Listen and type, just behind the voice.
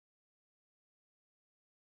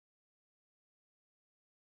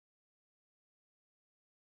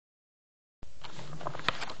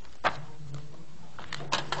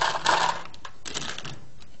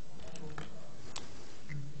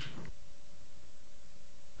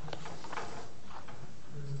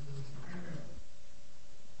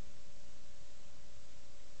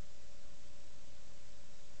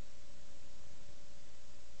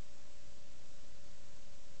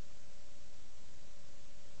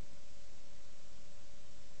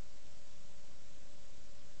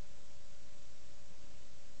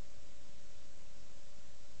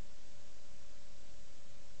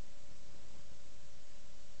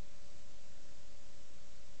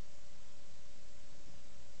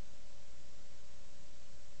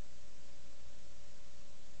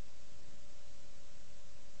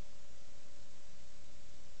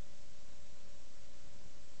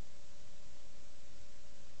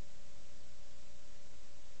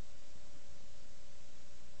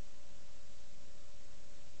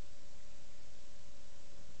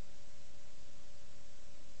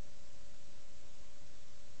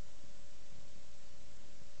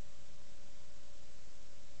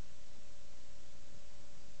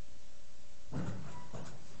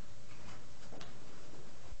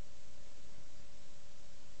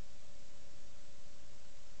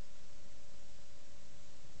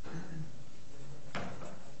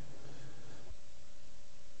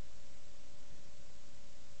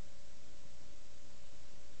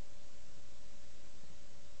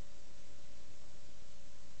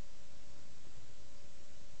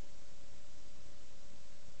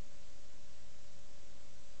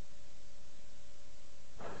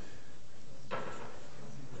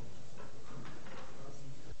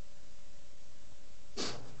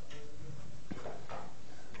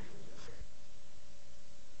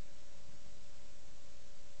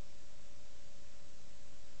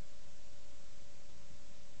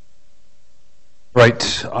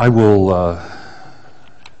Right, I will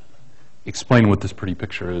explain what this pretty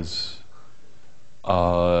picture is.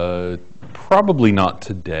 Probably not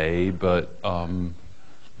today, but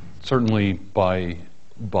certainly by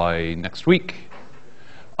next week.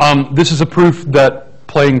 This is a proof that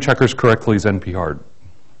playing checkers correctly is NP-hard.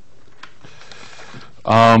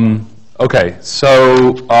 Okay,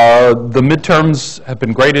 so the midterms have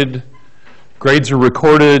been graded. Grades are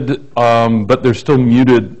recorded, but they're still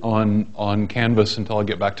muted on Canvas until I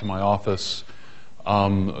get back to my office. I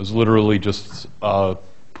was literally just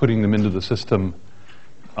putting them into the system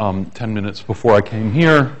 10 minutes before I came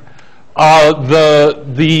here.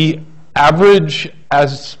 The average,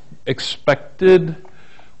 as expected,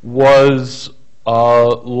 was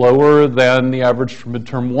lower than the average for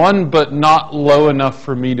midterm 1, but not low enough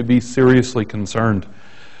for me to be seriously concerned.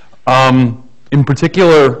 In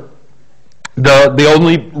particular, the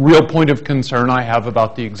only real point of concern I have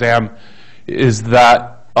about the exam is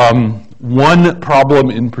that one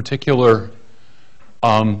problem in particular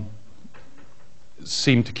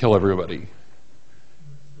seemed to kill everybody.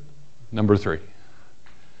 Number 3.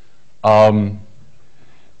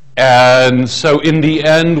 And so in the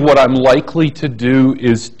end, what I'm likely to do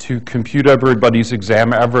is to compute everybody's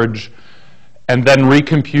exam average and then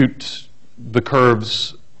recompute the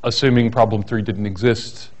curves, assuming problem 3 didn't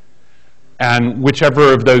exist. And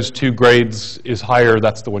whichever of those 2 grades is higher,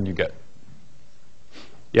 that's the one you get.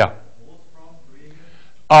 Yeah?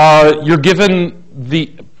 You're given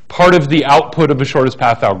the part of the output of a shortest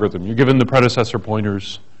path algorithm. You're given the predecessor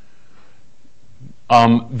pointers.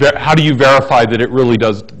 How do you verify that it really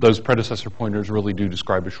does, those predecessor pointers really do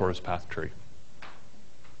describe a shortest path tree?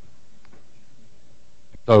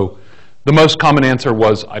 So the most common answer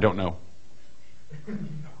was, I don't know.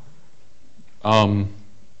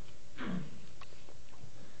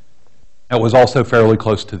 It was also fairly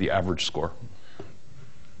close to the average score.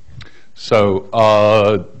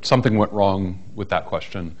 So something went wrong with that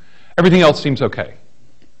question. Everything else seems okay.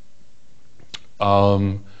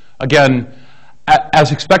 Again,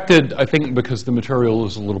 as expected, I think because the material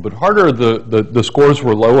is a little bit harder, the scores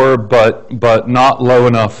were lower, but not low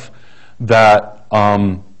enough that,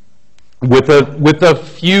 with a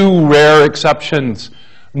few rare exceptions,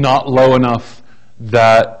 not low enough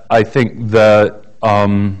that I think that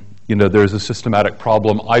there's a systematic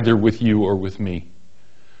problem either with you or with me,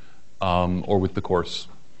 or with the course.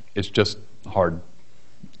 It's just hard,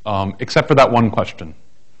 except for that one question,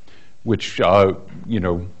 which I've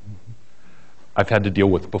had to deal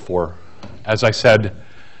with before. As I said,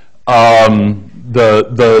 the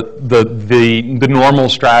normal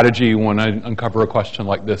strategy when I uncover a question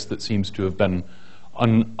like this that seems to have been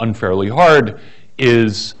unfairly hard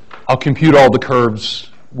is I'll compute all the curves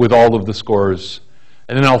with all of the scores,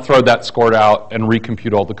 and then I'll throw that score out and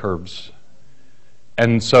recompute all the curves.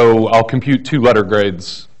 And so I'll compute 2 letter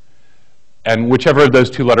grades, and whichever of those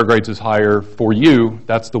 2 letter grades is higher for you,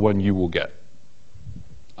 that's the one you will get.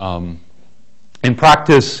 In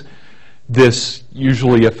practice, this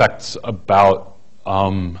usually affects about,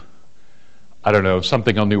 I don't know,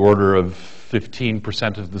 something on the order of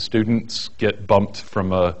 15% of the students get bumped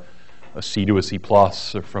from a C to a C+, or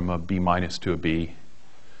from a B- to a B.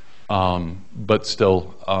 But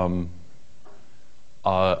still,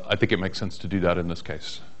 I think it makes sense to do that in this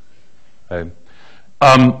case. Okay.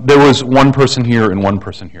 There was 1 person here and 1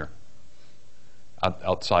 person here,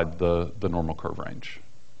 outside the normal curve range.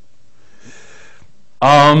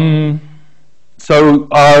 So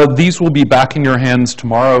these will be back in your hands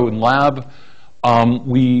tomorrow in lab.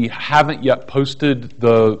 We haven't yet posted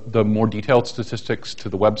the more detailed statistics to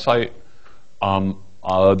the website.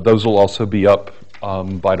 Those will also be up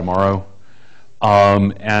by tomorrow.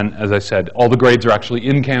 And as I said, all the grades are actually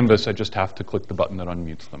in Canvas. I just have to click the button that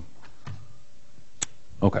unmutes them.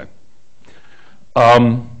 Okay.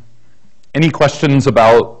 Any questions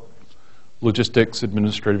about logistics,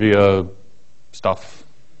 administrivia, stuff?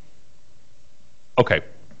 Okay.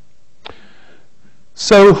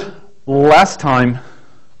 So last time,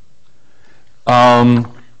 I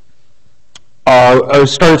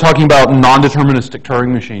started talking about non-deterministic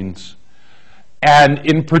Turing machines, and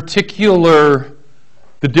in particular,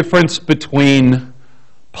 the difference between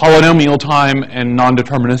polynomial time and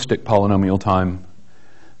non-deterministic polynomial time.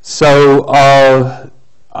 So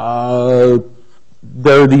there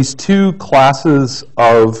are these 2 classes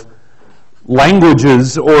of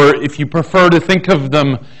languages, or if you prefer to think of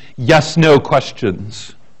them, yes-no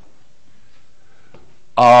questions,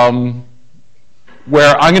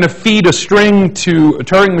 where I'm going to feed a string to a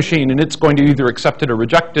Turing machine, and it's going to either accept it or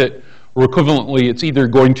reject it, or equivalently, it's either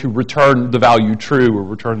going to return the value true or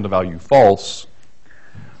return the value false.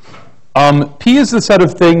 P is the set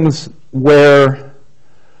of things where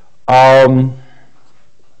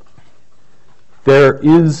there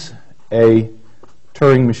is a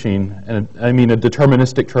Turing machine, and I mean a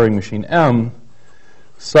deterministic Turing machine M,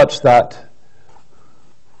 such that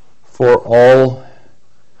for all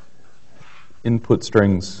input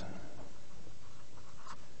strings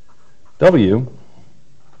W,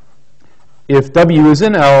 if W is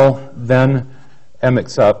in L, then M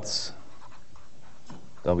accepts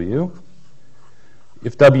W.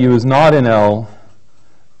 If W is not in L,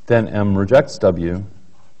 then M rejects W.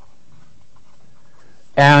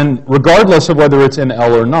 And regardless of whether it's in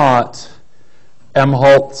L or not, M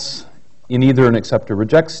halts in either an accept or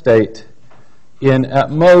reject state in,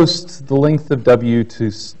 at most, the length of W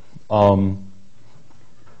to,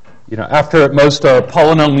 after at most a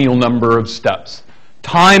polynomial number of steps.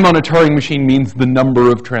 Time on a Turing machine means the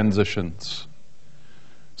number of transitions.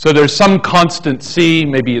 So there's some constant C,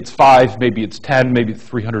 maybe it's 5, maybe it's 10, maybe it's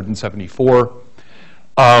 374.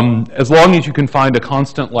 As long as you can find a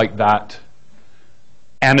constant like that,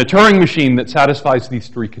 and a Turing machine that satisfies these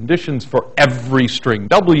three conditions for every string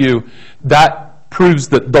W, that proves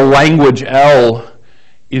that the language L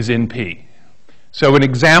is in P. So an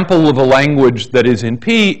example of a language that is in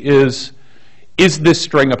P is this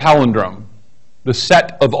string a palindrome? The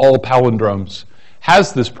set of all palindromes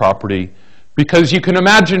has this property, because you can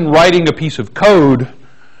imagine writing a piece of code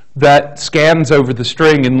that scans over the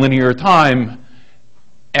string in linear time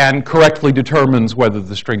and correctly determines whether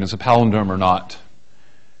the string is a palindrome or not.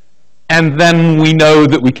 And then we know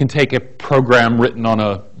that we can take a program written on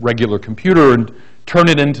a regular computer and turn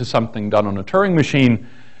it into something done on a Turing machine,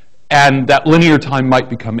 and that linear time might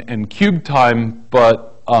become n cubed time,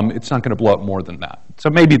 but it's not going to blow up more than that. So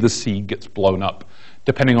maybe the C gets blown up,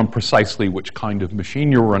 depending on precisely which kind of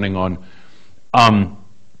machine you're running on.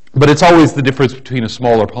 But it's always the difference between a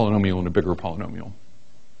smaller polynomial and a bigger polynomial.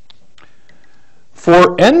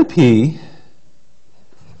 For NP,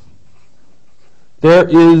 there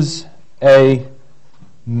is a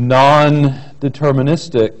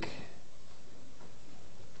non-deterministic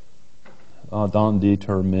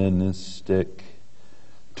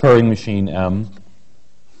Turing machine M,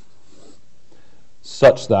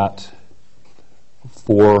 such that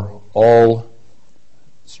for all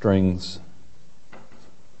strings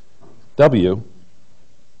W,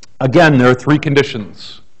 again, there are three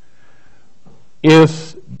conditions.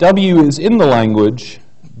 If W is in the language,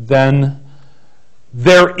 then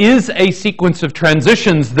there is a sequence of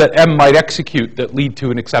transitions that M might execute that lead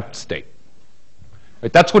to an accept state.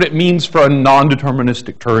 Right? That's what it means for a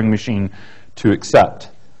non-deterministic Turing machine to accept.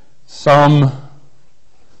 Some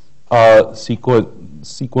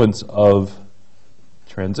sequence of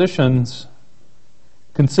transitions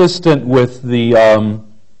consistent with the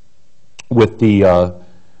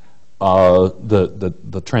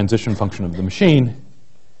transition function of the machine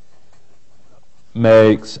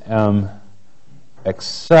makes M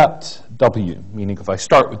accept W, meaning if I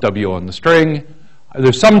start with W on the string,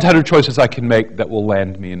 there's some set of choices I can make that will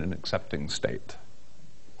land me in an accepting state.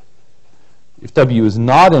 If W is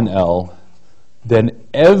not in L, then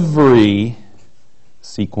every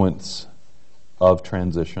sequence of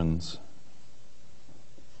transitions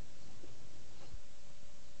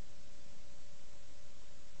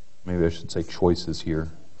maybe I should say choices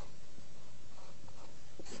here,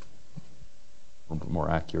 a little bit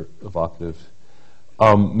more accurate, evocative,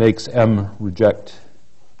 makes M reject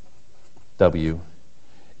W.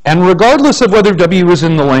 And regardless of whether W is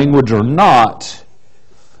in the language or not,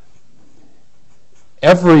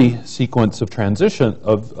 every sequence of transition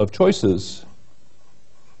of choices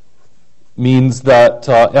means that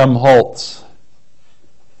M halts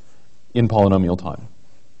in polynomial time.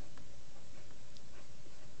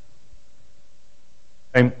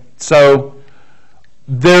 Okay. So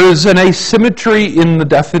there's an asymmetry in the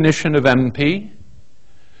definition of NP.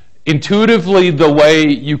 Intuitively, the way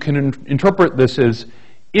you can interpret this is,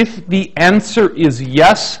 if the answer is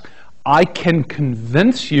yes, I can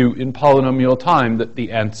convince you in polynomial time that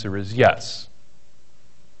the answer is yes.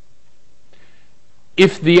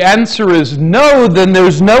 If the answer is no, then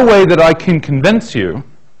there's no way that I can convince you.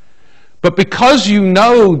 But because you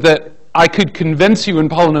know that I could convince you in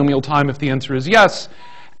polynomial time if the answer is yes,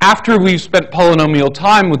 after we've spent polynomial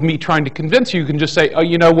time with me trying to convince you, you can just say, oh,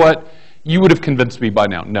 you know what? You would have convinced me by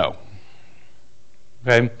now. No.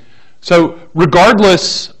 Okay? So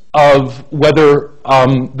regardless of whether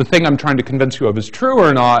the thing I'm trying to convince you of is true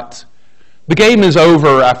or not, the game is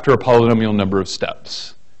over after a polynomial number of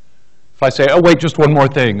steps. If I say, oh, wait, just one more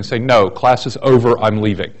thing, say, no, class is over, I'm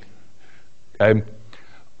leaving. Okay?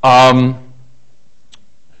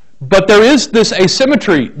 But there is this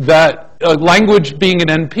asymmetry that language being an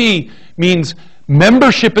NP means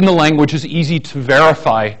membership in the language is easy to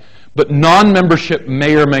verify, but non-membership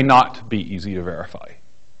may or may not be easy to verify.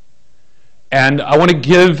 And I want to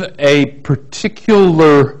give a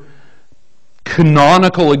particular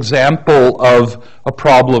canonical example of a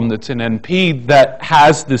problem that's in NP that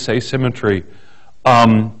has this asymmetry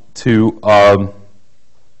to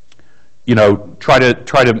try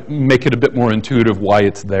to make it a bit more intuitive why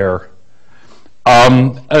it's there.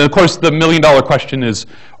 And of course, the million-dollar question is,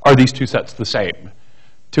 are these two sets the same?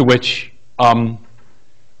 To which the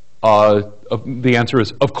answer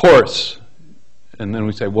is, of course. And then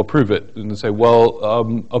we say, well, prove it. And they say, well,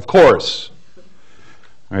 of course.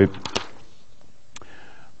 Right?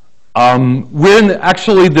 We're in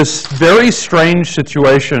actually this very strange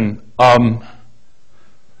situation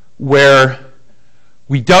where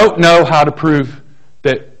we don't know how to prove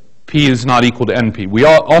that P is not equal to NP.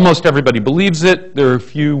 Almost everybody believes it. There are a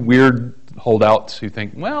few weird holdouts who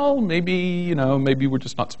think, well, maybe we're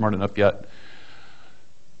just not smart enough yet.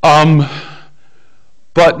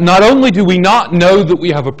 But not only do we not know that we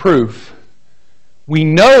have a proof, we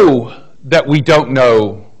know that we don't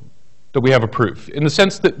know that we have a proof, in the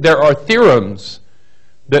sense that there are theorems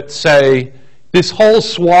that say this whole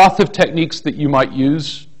swath of techniques that you might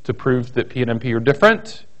use to prove that P and NP are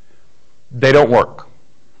different, they don't work.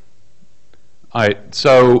 All right,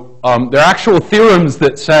 so there are actual theorems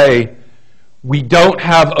that say we don't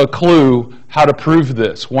have a clue how to prove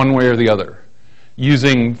this one way or the other,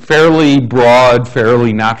 using fairly broad,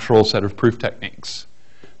 fairly natural set of proof techniques.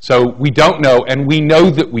 So we don't know, and we know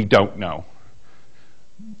that we don't know.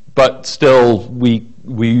 But still, we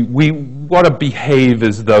want to behave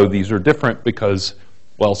as though these are different because,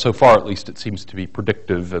 well, so far at least it seems to be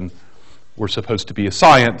predictive, and we're supposed to be a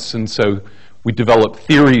science, and so we develop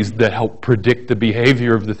theories that help predict the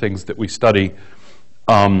behavior of the things that we study.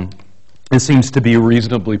 It seems to be a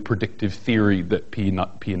reasonably predictive theory that P and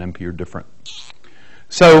NP are different.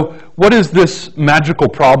 So what is this magical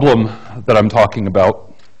problem that I'm talking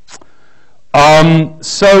about?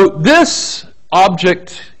 So this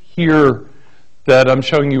object here that I'm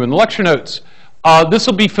showing you in the lecture notes, this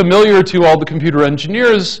will be familiar to all the computer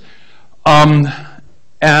engineers and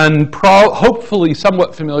hopefully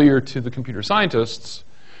somewhat familiar to the computer scientists.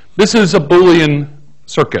 This is a Boolean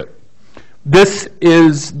circuit. This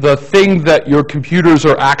is the thing that your computers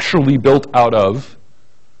are actually built out of.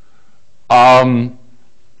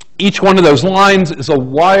 Each one of those lines is a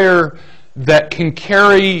wire that can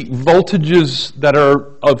carry voltages that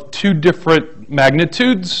are of two different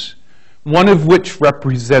magnitudes, one of which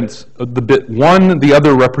represents the bit 1, the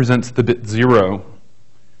other represents the bit 0.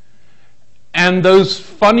 And those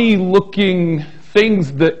funny-looking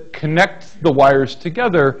things that connect the wires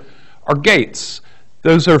together are gates.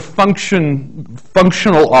 Those are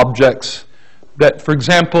functional objects that, for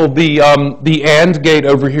example, the AND gate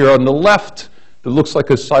over here on the left that looks like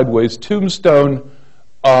a sideways tombstone,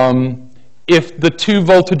 if the two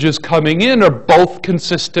voltages coming in are both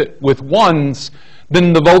consistent with 1s,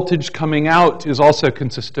 then the voltage coming out is also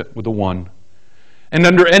consistent with a 1. And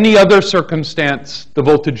under any other circumstance, the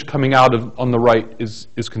voltage coming out on the right is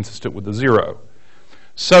consistent with a 0.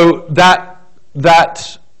 So that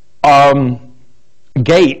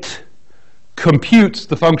gate computes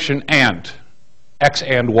the function AND, x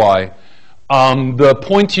and y. The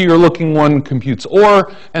pointier looking one computes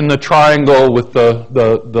OR, and the triangle with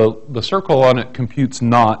the circle on it computes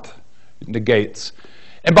NOT, negates.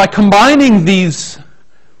 And by combining these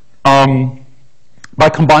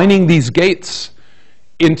gates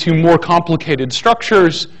into more complicated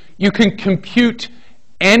structures, you can compute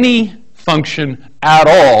any function at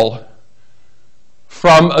all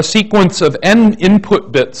from a sequence of n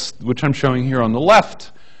input bits, which I'm showing here on the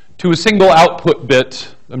left, to a single output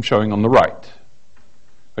bit I'm showing on the right.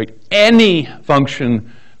 Right? Any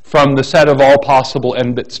function from the set of all possible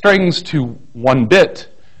n-bit strings to 1 bit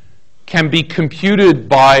can be computed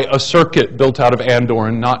by a circuit built out of AND, OR,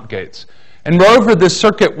 and NOT gates. And moreover, this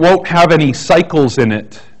circuit won't have any cycles in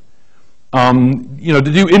it. To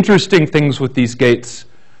do interesting things with these gates,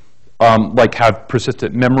 like have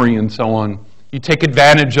persistent memory and so on, you take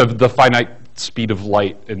advantage of the finite speed of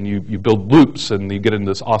light, and you build loops, and you get into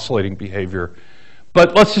this oscillating behavior.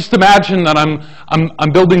 But let's just imagine that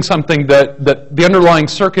I'm building something that the underlying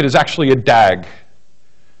circuit is actually a DAG.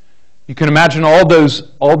 You can imagine all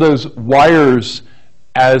those wires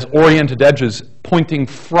as oriented edges pointing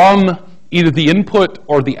from either the input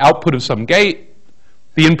or the output of some gate,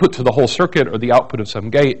 the input to the whole circuit or the output of some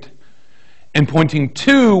gate, and pointing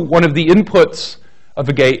to one of the inputs of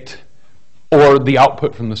a gate or the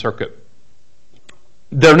output from the circuit.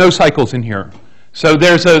 there are no cycles in here. So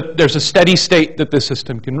there's a steady state that the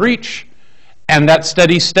system can reach, and that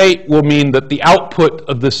steady state will mean that the output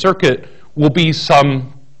of the circuit will be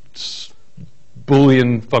some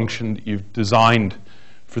Boolean function that you've designed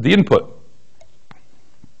for the input.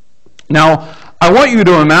 Now, I want you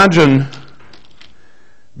to imagine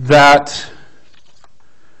that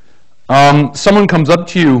someone comes up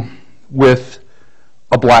to you with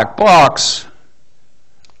a black box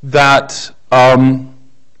that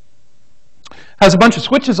has a bunch of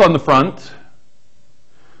switches on the front.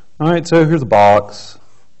 All right, so here's a box.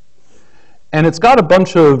 And it's got a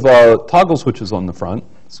bunch of toggle switches on the front,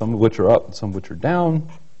 some of which are up, some of which are down.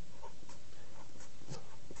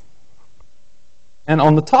 And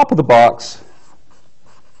on the top of the box,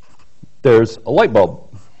 there's a light bulb.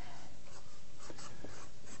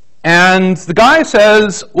 And the guy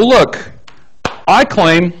says, well, look, I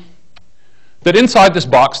claim that inside this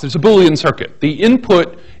box there's a Boolean circuit. The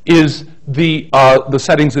input is the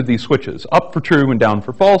settings of these switches, up for true and down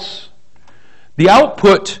for false. The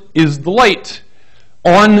output is the light,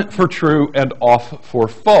 on for true and off for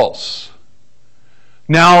false.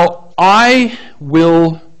 Now, I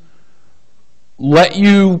will let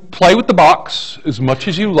you play with the box as much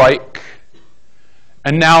as you like.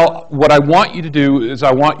 And now what I want you to do is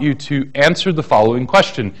I want you to answer the following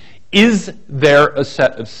question. Is there a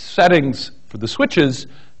set of settings for the switches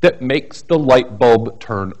that makes the light bulb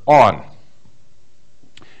turn on?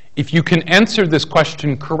 If you can answer this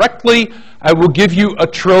question correctly, I will give you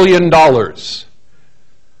 $1 trillion.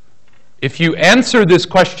 If you answer this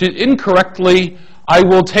question incorrectly, I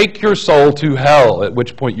will take your soul to hell, at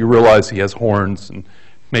which point you realize he has horns, and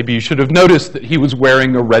maybe you should have noticed that he was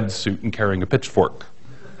wearing a red suit and carrying a pitchfork.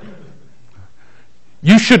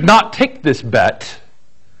 You should not take this bet.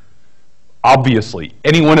 Obviously,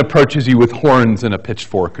 anyone approaches you with horns and a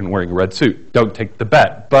pitchfork and wearing a red suit, don't take the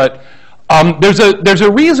bet. But there's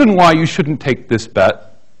a reason why you shouldn't take this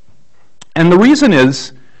bet. And the reason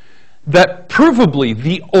is that provably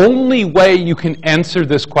the only way you can answer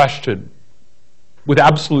this question with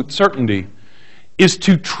absolute certainty is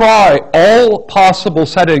to try all possible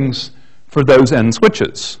settings for those n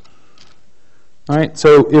switches. All right,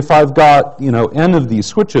 so if I've got n of these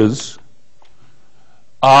switches,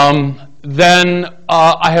 then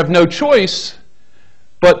I have no choice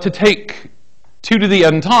but to take 2 to the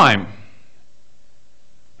n time.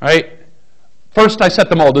 Right? First I set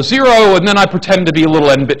them all to 0, and then I pretend to be a little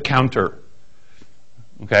n-bit counter.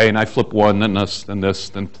 Okay, and I flip 1, then this, then this,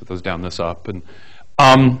 then put those down, this up. And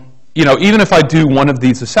even if I do one of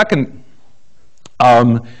these a second,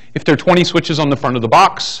 if there are 20 switches on the front of the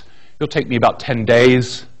box, it'll take me about 10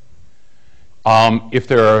 days. If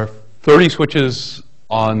there are 30 switches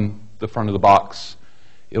on the front of the box,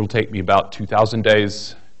 it'll take me about 2,000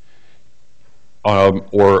 days,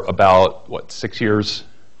 or about, 6 years.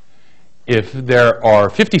 If there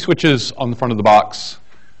are 50 switches on the front of the box,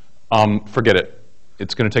 forget it.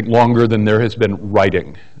 It's going to take longer than there has been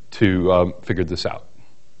writing to figure this out.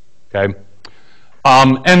 Okay?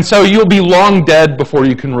 And so you'll be long dead before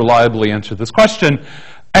you can reliably answer this question.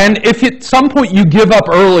 And if at some point you give up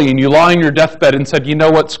early and you lie on your deathbed and said, you know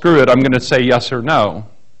what, screw it, I'm going to say yes or no.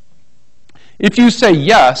 If you say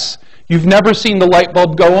yes, you've never seen the light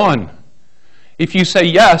bulb go on. If you say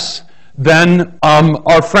yes, then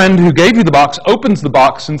our friend who gave you the box opens the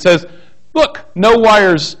box and says, look, no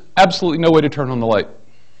wires, absolutely no way to turn on the light.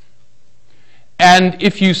 And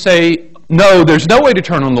if you say, no, there's no way to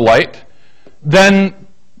turn on the light, then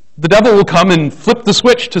the devil will come and flip the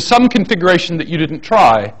switch to some configuration that you didn't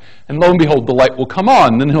try, and lo and behold, the light will come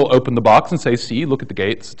on. Then he'll open the box and say, see, look at the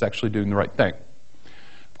gates, it's actually doing the right thing.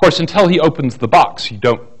 Of course, until he opens the box, you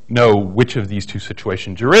don't know which of these two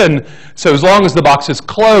situations you're in. So as long as the box is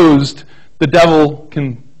closed, the devil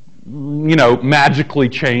can, magically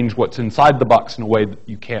change what's inside the box in a way that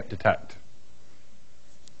you can't detect.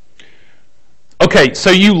 Okay,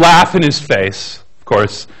 so you laugh in his face, of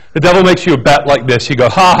course. The devil makes you a bet like this. You go,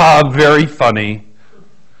 ha ha, very funny.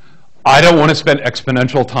 I don't want to spend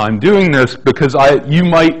exponential time doing this because you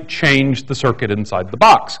might change the circuit inside the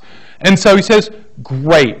box. And so he says,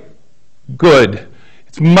 great, good.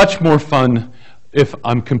 It's much more fun if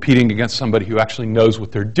I'm competing against somebody who actually knows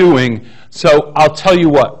what they're doing. So I'll tell you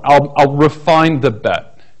what, I'll refine the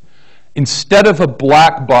bet. Instead of a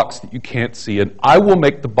black box that you can't see in, I will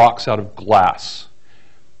make the box out of glass.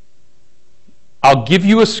 I'll give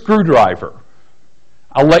you a screwdriver.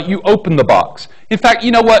 I'll let you open the box. In fact,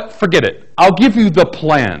 you know what? Forget it. I'll give you the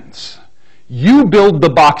plans. You build the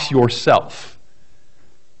box yourself.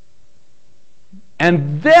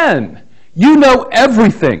 And then you know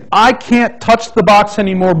everything. I can't touch the box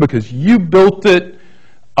anymore because you built it.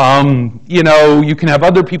 You know, you can have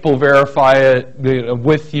other people verify it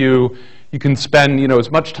with you. You can spend, you know, as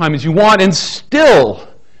much time as you want, and still,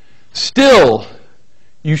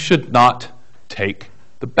 you should not take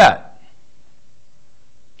the bet.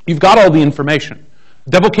 You've got all the information.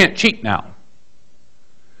 The devil can't cheat now.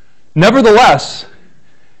 Nevertheless,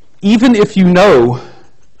 even if you know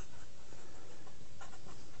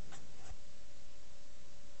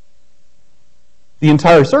the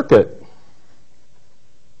entire circuit,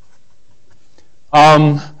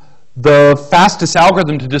 the fastest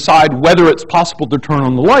algorithm to decide whether it's possible to turn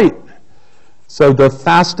on the light, so the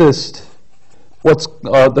fastest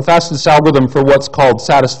algorithm for what's called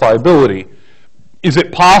satisfiability. Is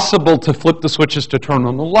it possible to flip the switches to turn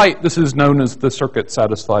on the light? This is known as the circuit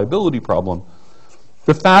satisfiability problem.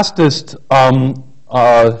 The fastest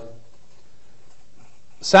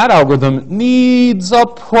SAT algorithm needs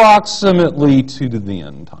approximately 2 to the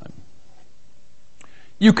n time.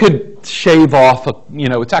 You could shave off, you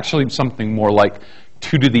know, it's actually something more like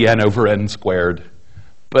 2 to the n over n squared.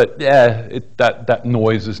 But that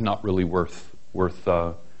noise is not really worth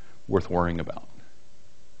worrying about.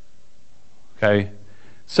 Okay?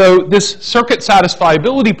 So this circuit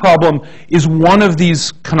satisfiability problem is one of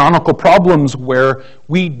these canonical problems where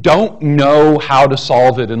we don't know how to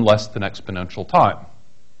solve it in less than exponential time.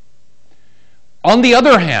 On the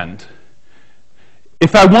other hand,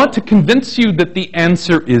 if I want to convince you that the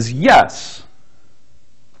answer is yes,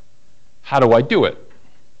 how do I do it?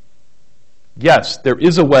 Yes, there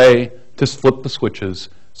is a way to flip the switches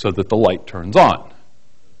so that the light turns on.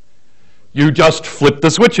 You just flip the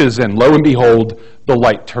switches and lo and behold, the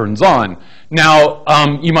light turns on. Now,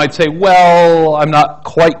 you might say, well, I'm not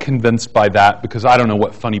quite convinced by that because I don't know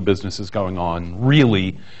what funny business is going on,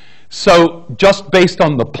 really. So just based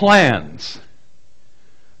on the plans,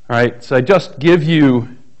 all right, so I just give you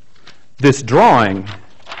this drawing.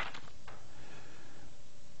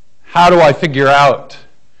 How do I figure out,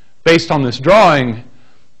 based on this drawing,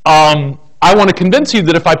 I want to convince you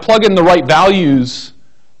that if I plug in the right values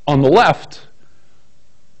on the left,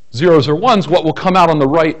 zeros or ones, what will come out on the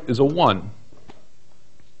right is a 1.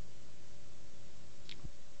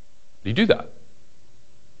 Do you do that?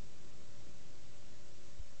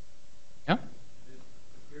 Yeah?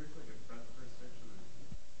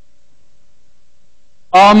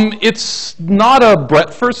 It's not a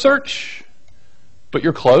breadth first search, but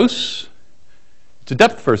you're close. It's a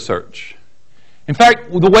depth first search. In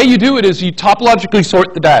fact, the way you do it is you topologically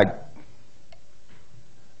sort the DAG.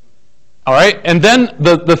 All right, and then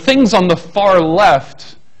the things on the far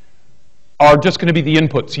left are just going to be the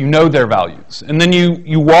inputs. You know their values. And then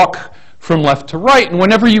you walk from left to right, and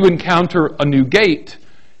whenever you encounter a new gate,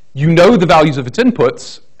 you know the values of its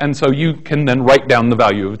inputs, and so you can then write down the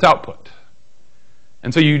value of its output.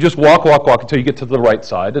 And so you just walk until you get to the right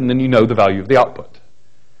side, and then you know the value of the output.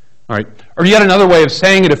 All right, or yet another way of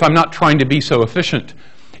saying it, if I'm not trying to be so efficient,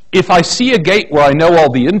 if I see a gate where I know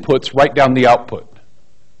all the inputs, write down the output.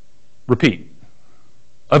 Repeat.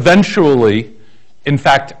 Eventually, in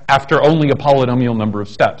fact, after only a polynomial number of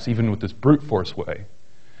steps, even with this brute force way,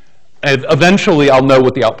 and eventually I'll know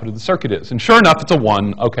what the output of the circuit is. And sure enough, it's a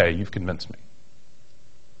 1. Okay, you've convinced me.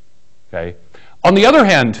 Okay. On the other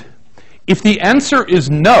hand, if the answer is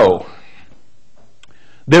no,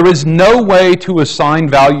 there is no way to assign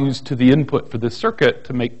values to the input for this circuit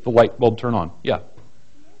to make the light bulb turn on. Yeah?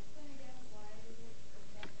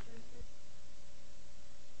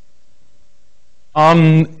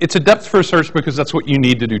 It's a depth first search because that's what you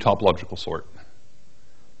need to do topological sort.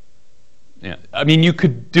 Yeah, I mean, you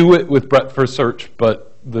could do it with breadth first search,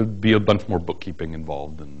 but there'd be a bunch more bookkeeping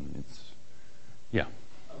involved, and it's, yeah.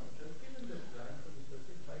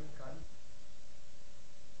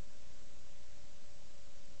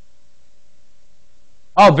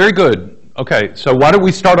 Oh, very good. Okay, so why don't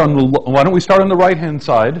we start on the right-hand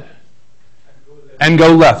side and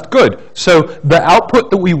go left? Good. So the output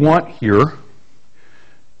that we want here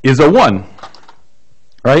is a 1,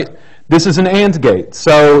 right? This is an AND gate,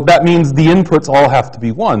 so that means the inputs all have to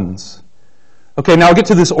be 1s. Okay, now I'll get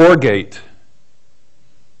to this OR gate.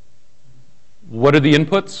 What are the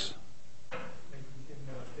inputs?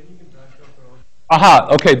 Aha,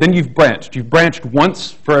 okay, then you've branched. You've branched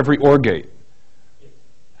once for every OR gate.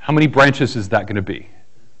 How many branches is that going to be?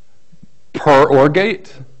 Per OR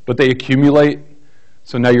gate, but they accumulate,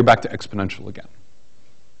 so now you're back to exponential again,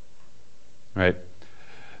 right?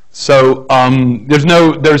 So there's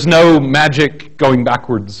no magic going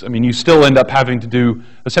backwards. I mean, you still end up having to do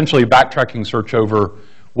essentially a backtracking search over,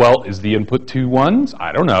 well, is the input 2 1s?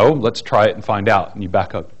 I don't know. Let's try it and find out. And you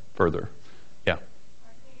back up further. Yeah.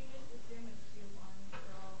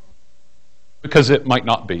 because it might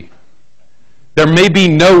not be. There may be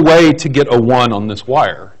no way to get a 1 on this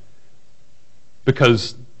wire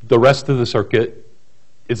because the rest of the circuit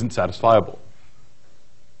isn't satisfiable.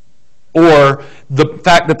 Or the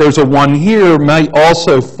fact that there's a 1 here might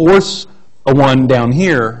also force a 1 down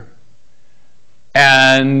here,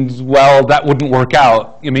 and, well, that wouldn't work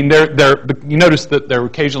out. I mean, you notice that there are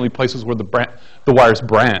occasionally places where the wires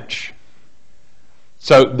branch.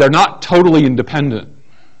 So they're not totally independent,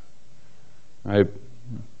 right?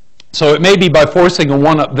 So it may be by forcing a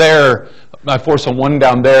 1 up there, I force a 1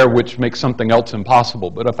 down there, which makes something else impossible.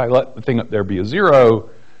 But if I let the thing up there be a 0,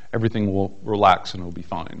 everything will relax and it'll be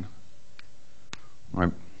fine. All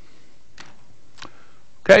right.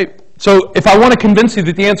 Okay, so if I want to convince you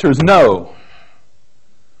that the answer is no,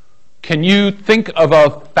 can you think of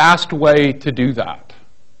a fast way to do that?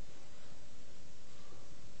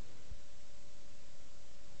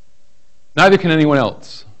 Neither can anyone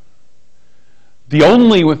else.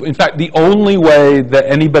 In fact, the only way that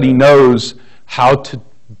anybody knows how to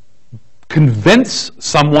convince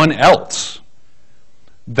someone else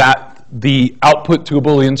that the output to a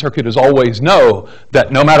Boolean circuit is always no,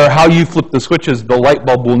 that no matter how you flip the switches, the light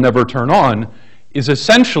bulb will never turn on, is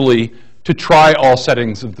essentially to try all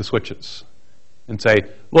settings of the switches and say,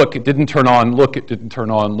 look, it didn't turn on, look, it didn't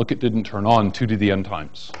turn on, look, it didn't turn on, 2 to the n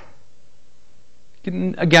times.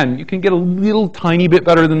 Again, you can get a little tiny bit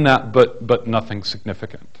better than that, but nothing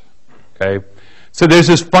significant. Okay? So there's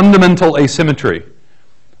this fundamental asymmetry.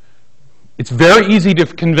 It's very easy to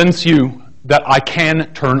convince you that I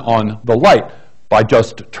can turn on the light by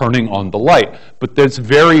just turning on the light. But it's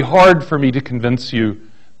very hard for me to convince you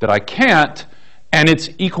that I can't, and it's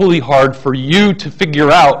equally hard for you to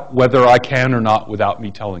figure out whether I can or not without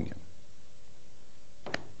me telling you.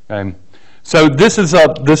 Okay? So this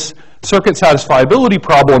circuit satisfiability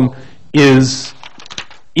problem is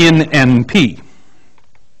in NP.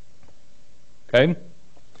 Okay?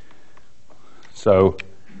 So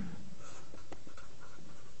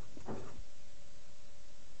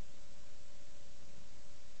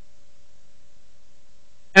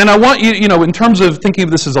and I want you, in terms of thinking of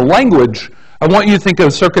this as a language, I want you to think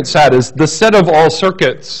of circuit sat as the set of all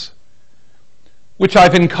circuits which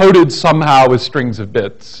I've encoded somehow as strings of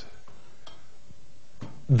bits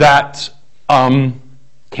that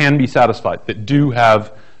can be satisfied, that do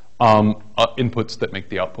have inputs that make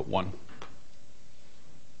the output 1.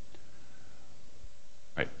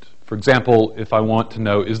 Right. For example, if I want to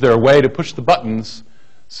know, is there a way to push the buttons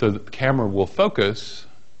so that the camera will focus?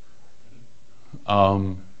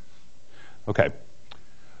 Okay.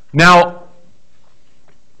 Now,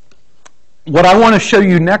 what I want to show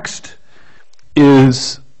you next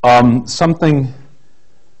is something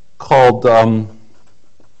called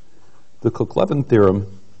the Cook-Levin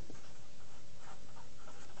Theorem,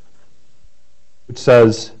 which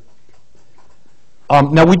says,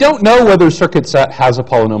 now we don't know whether circuit sat has a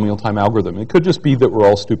polynomial time algorithm. It could just be that we're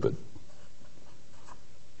all stupid.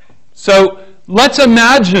 So let's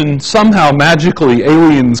imagine somehow magically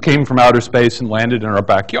aliens came from outer space and landed in our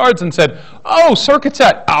backyards and said, oh, circuit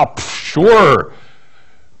sat, sure.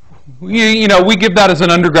 We give that as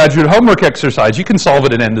an undergraduate homework exercise. You can solve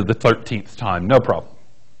it at the end of the 13th time, no problem.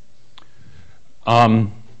 I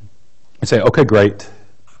say, okay, great.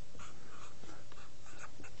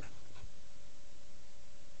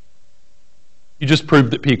 You just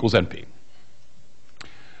proved that P equals NP.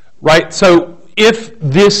 Right? So if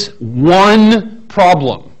this one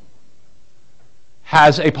problem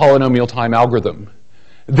has a polynomial time algorithm,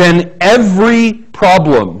 then every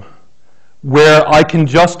problem where I can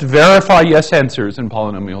just verify yes answers in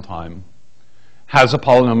polynomial time has a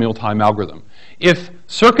polynomial time algorithm. If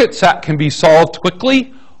circuit sat can be solved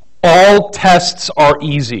quickly, all tests are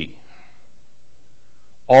easy.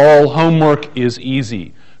 All homework is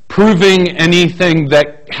easy. Proving anything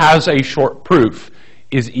that has a short proof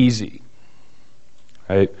is easy.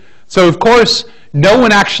 Right? So, of course, no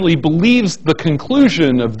one actually believes the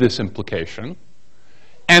conclusion of this implication,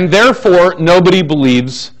 and therefore nobody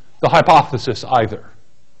believes the hypothesis either.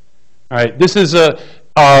 All right? This is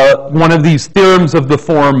one of these theorems of the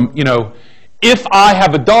form, if I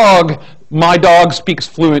have a dog, my dog speaks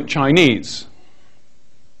fluent Chinese.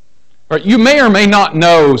 Right? You may or may not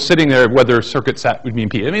know, sitting there, whether circuit sat would mean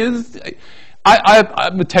P. I mean,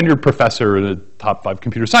 I'm a tenured professor in a top 5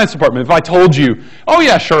 computer science department. If I told you, oh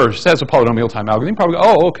yeah, sure, it says a polynomial time algorithm, you'd probably go,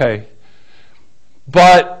 oh, okay.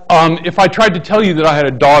 But if I tried to tell you that I had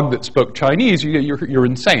a dog that spoke Chinese, you're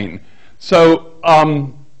insane. So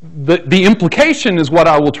the implication is what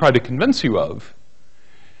I will try to convince you of.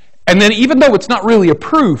 And then even though it's not really a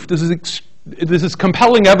proof, this is this is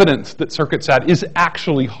compelling evidence that circuit sat is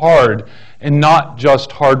actually hard, and not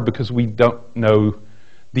just hard because we don't know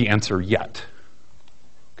the answer yet.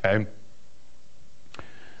 Okay?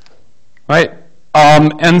 Right?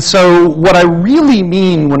 And so what I really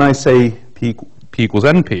mean when I say P equals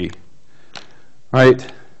NP,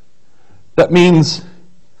 right, that means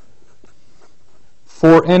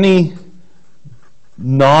for any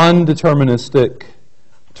non-deterministic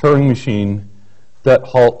Turing machine that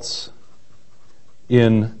halts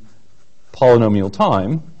in polynomial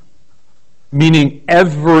time, meaning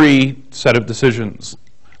every set of decisions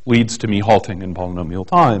leads to me halting in polynomial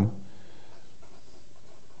time,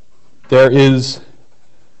 there is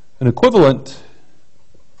an equivalent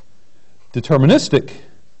deterministic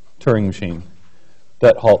Turing machine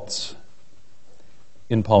that halts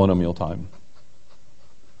in polynomial time.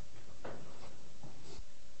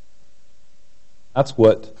 That's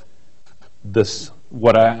what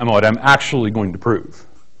I'm actually going to prove.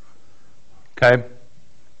 Okay?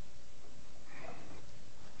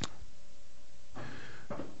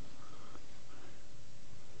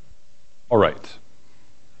 All right.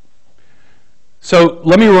 So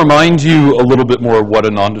let me remind you a little bit more of what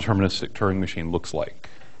a non-deterministic Turing machine looks like.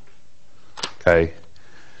 Okay?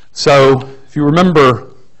 So if you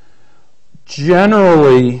remember,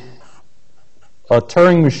 generally a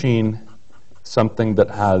Turing machine is something that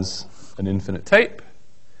has an infinite tape.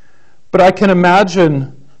 But I can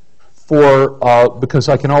imagine because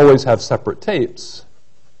I can always have separate tapes,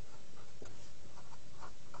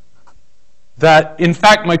 that in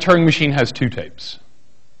fact my Turing machine has two tapes.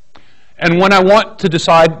 And when I want to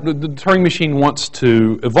decide, the Turing machine wants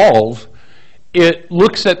to evolve, it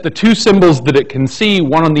looks at the two symbols that it can see,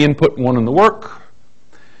 one on the input, one on the work.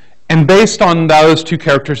 And based on those two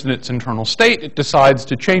characters in its internal state, it decides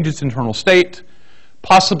to change its internal state,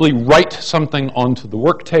 possibly write something onto the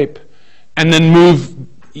work tape, and then move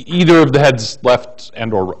either of the heads left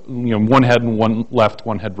and or, one head and one left,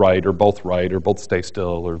 one head right, or both stay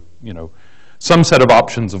still, or, some set of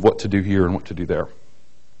options of what to do here and what to do there.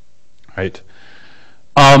 Right?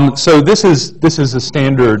 So this is a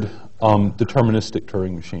standard deterministic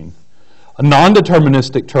Turing machine. A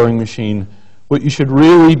non-deterministic Turing machine, what you should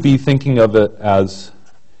really be thinking of it as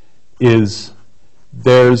is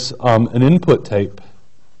there's an input tape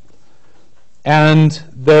and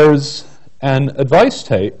there's an advice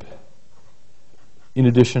tape in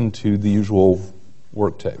addition to the usual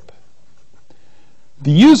work tape.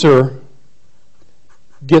 The user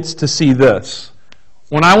gets to see this.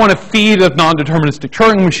 When I want to feed a non-deterministic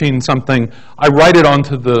Turing machine something, I write it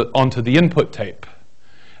onto the input tape.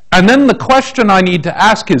 And then the question I need to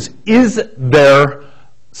ask is there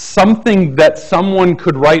something that someone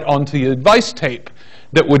could write onto the advice tape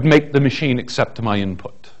that would make the machine accept my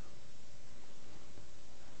input?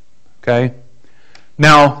 Okay?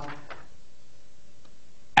 Now,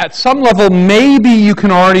 at some level, maybe you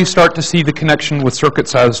can already start to see the connection with circuit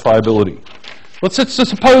satisfiability. Let's just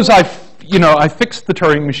suppose I fixed the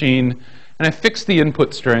Turing machine, and I fixed the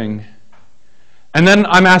input string, and then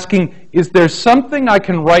I'm asking, is there something I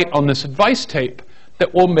can write on this advice tape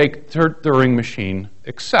that will make the Turing machine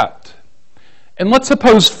accept? And let's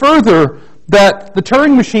suppose further that the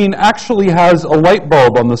Turing machine actually has a light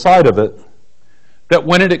bulb on the side of it, that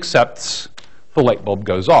when it accepts, the light bulb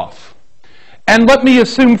goes off. And let me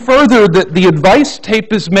assume further that the advice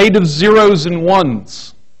tape is made of zeros and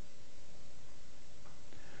ones.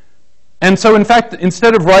 And so, in fact,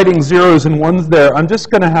 instead of writing zeros and ones there, I'm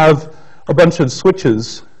just going to have a bunch of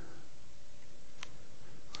switches.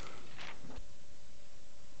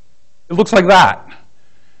 It looks like that,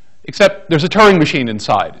 except there's a Turing machine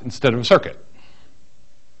inside instead of a circuit.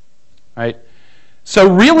 Right? So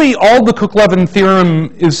really, all the Cook-Levin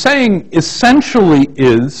theorem is saying essentially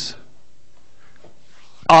is,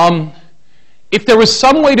 if there was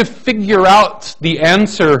some way to figure out the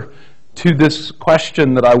answer to this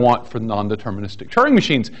question that I want for non-deterministic Turing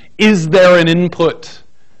machines, is there an input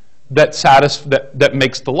that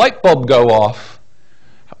makes the light bulb go off?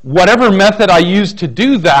 Whatever method I use to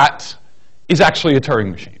do that is actually a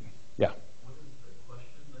Turing machine. Yeah.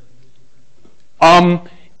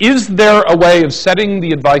 Is there a way of setting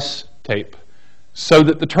the advice tape so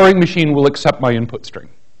that the Turing machine will accept my input string?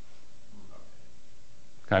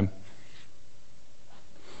 Okay.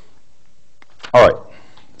 All right.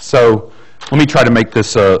 So let me try to make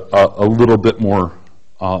this a little bit more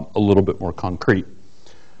concrete.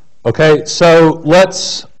 Okay. So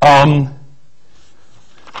let's.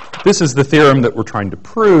 This is the theorem that we're trying to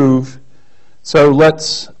prove. So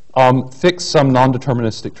let's fix some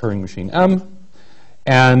non-deterministic Turing machine M,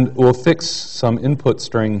 and we'll fix some input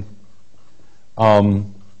string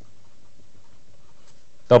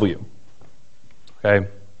W. Okay.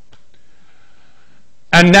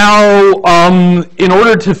 And now, in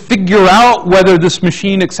order to figure out whether this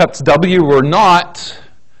machine accepts W or not,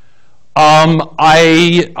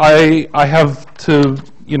 I have to,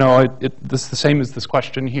 you know, this is the same as this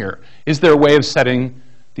question here. Is there a way of setting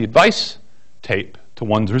the advice tape to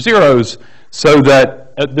 1s or 0s so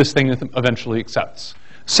that this thing eventually accepts?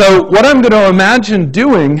 So what I'm going to imagine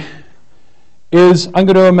doing is I'm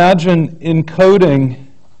going to imagine encoding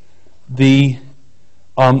the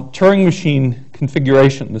Turing machine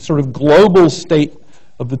configuration, the sort of global state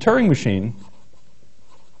of the Turing machine,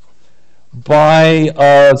 by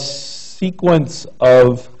a sequence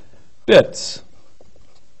of bits.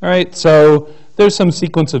 All right, so there's some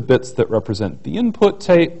sequence of bits that represent the input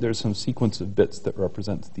tape. There's some sequence of bits that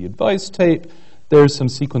represents the advice tape. There's some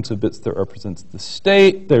sequence of bits that represents the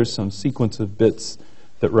state. There's some sequence of bits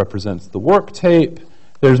that represents the work tape.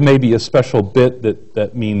 There's maybe a special bit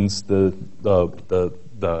that means the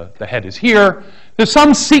head is here. There's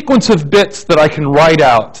some sequence of bits that I can write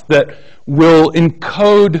out that will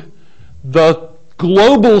encode the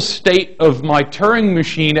global state of my Turing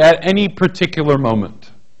machine at any particular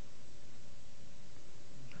moment.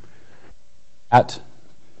 At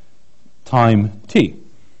time t.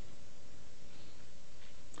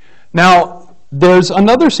 Now, there's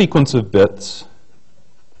another sequence of bits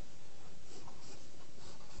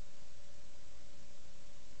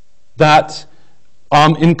that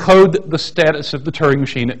encode the status of the Turing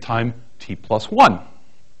machine at time t plus 1.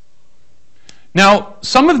 Now,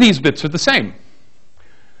 some of these bits are the same.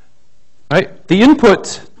 Right? The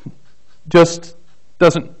input just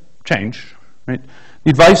doesn't change. Right? The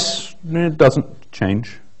advice doesn't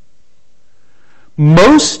change.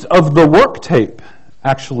 Most of the work tape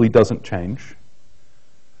actually doesn't change.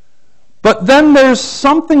 But then there's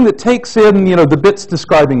something that takes in, you know, the bits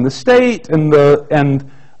describing the state and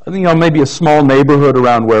you know, maybe a small neighborhood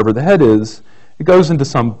around wherever the head is. It goes into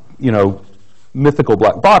some, you know, mythical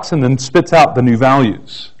black box and then spits out the new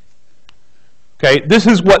values. Okay, this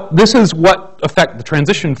is what effect the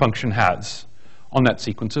transition function has on that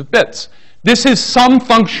sequence of bits. This is some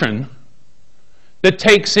function that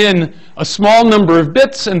takes in a small number of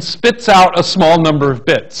bits and spits out a small number of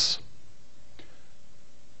bits.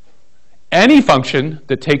 Any function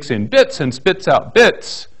that takes in bits and spits out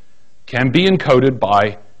bits can be encoded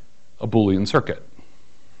by a Boolean circuit.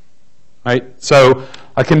 Right? So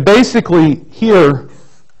I can basically here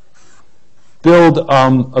build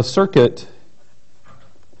a circuit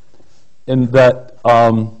that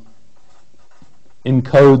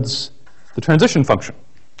encodes the transition function.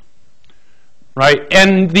 Right?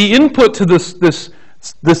 And the input to the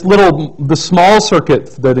small circuit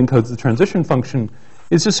that encodes the transition function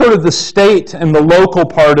is just sort of the state and the local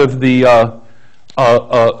part of the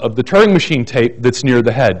Turing machine tape that's near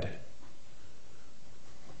the head.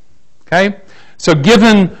 Okay? So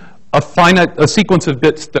given a sequence of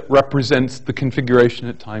bits that represents the configuration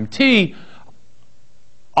at time t,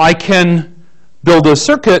 I can build a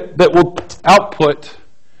circuit that will output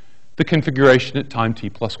the configuration at time t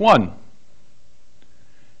plus 1.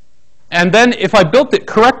 And then if I built it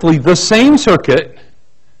correctly, the same circuit,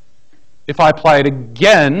 if I apply it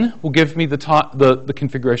again, will give me the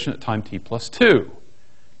configuration at time t plus 2.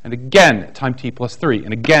 And again at time t plus 3.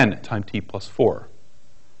 And again at time t plus 4.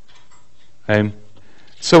 Okay?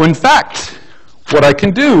 So in fact, what I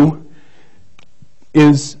can do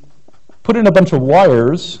is put in a bunch of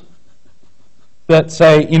wires that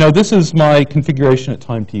say, you know, this is my configuration at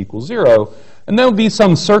time t equals 0. And there will be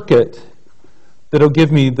some circuit that will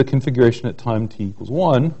give me the configuration at time t equals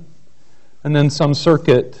 1. And then some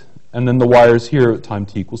circuit, and then the wires here at time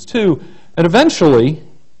t equals 2. And eventually,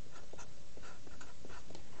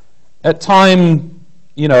 at time,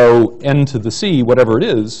 you know, n to the c, whatever it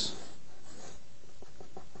is,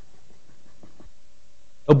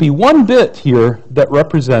 there'll be one bit here that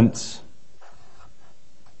represents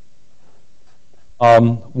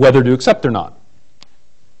whether to accept or not.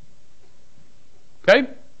 Okay?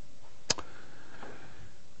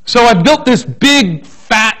 So I built this big,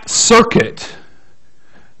 fat circuit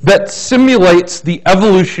that simulates the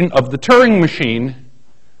evolution of the Turing machine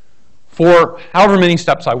for however many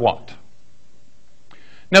steps I want.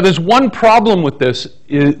 Now, there's one problem with this,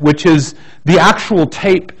 which is the actual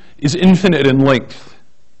tape is infinite in length.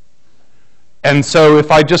 And so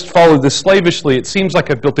if I just follow this slavishly, it seems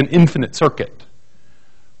like I've built an infinite circuit.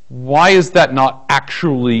 Why is that not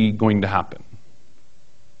actually going to happen?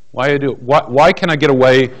 Why can I get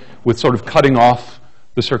away with sort of cutting off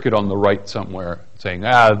the circuit on the right somewhere, saying,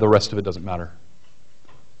 the rest of it doesn't matter?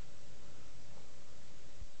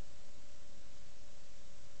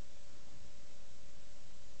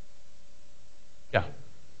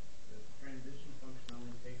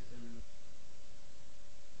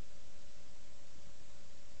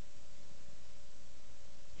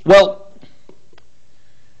 Well,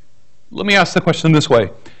 let me ask the question this way.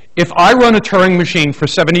 If I run a Turing machine for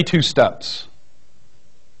 72 steps,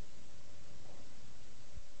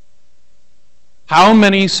 how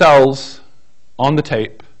many cells on the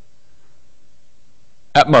tape,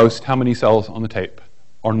 at most, how many cells on the tape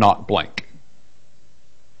are not blank?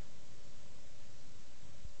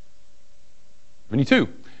 72.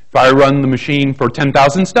 If I run the machine for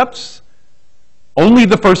 10,000 steps, only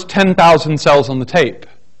the first 10,000 cells on the tape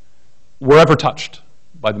were ever touched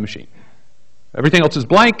by the machine. Everything else is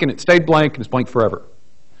blank, and it stayed blank, and it's blank forever.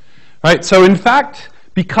 Right? So in fact,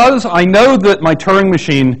 because I know that my Turing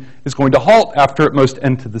machine is going to halt after at most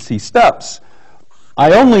n to the c steps,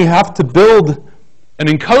 I only have to build an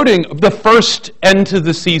encoding of the first n to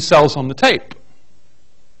the c cells on the tape.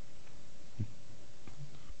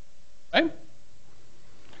 Okay?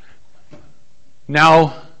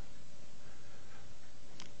 Now,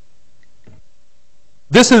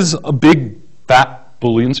 this is a big, fat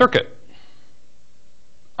Boolean circuit.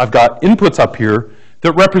 I've got inputs up here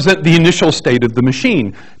that represent the initial state of the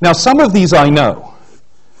machine. Now, some of these I know,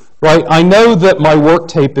 right? I know that my work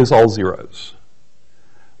tape is all zeros.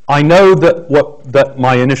 I know that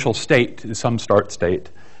my initial state is some start state.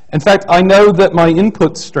 In fact, I know that my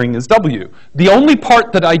input string is W. The only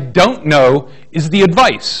part that I don't know is the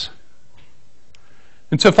advice.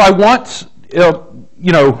 And so if I want,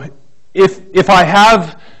 if I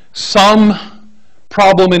have some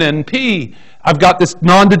problem in NP, I've got this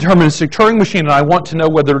non-deterministic Turing machine, and I want to know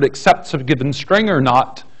whether it accepts a given string or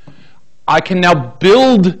not, I can now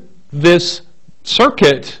build this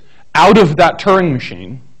circuit out of that Turing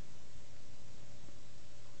machine,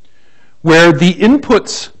 where the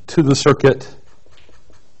inputs to the circuit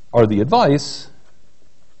are the advice,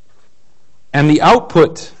 and the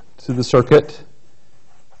output to the circuit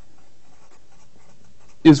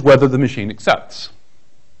is whether the machine accepts.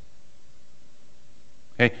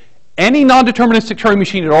 Okay? Any non-deterministic Turing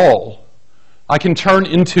machine at all, I can turn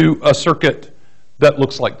into a circuit that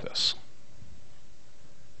looks like this.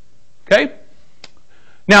 Okay?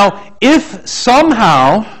 Now, if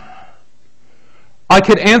somehow I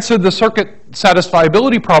could answer the circuit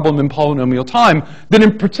satisfiability problem in polynomial time, then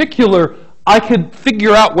in particular, I could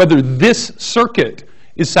figure out whether this circuit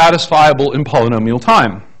is satisfiable in polynomial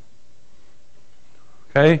time.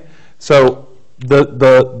 Okay? So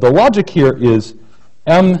the logic here is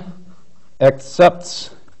M accepts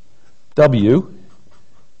W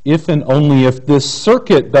if and only if this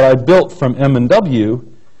circuit that I built from M and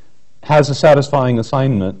W has a satisfying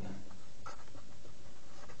assignment.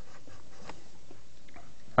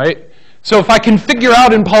 Right? So if I can figure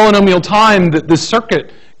out in polynomial time that this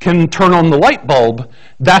circuit can turn on the light bulb,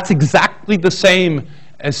 that's exactly the same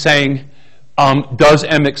as saying, does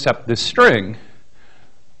M accept this string?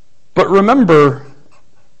 But remember,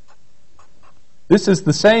 this is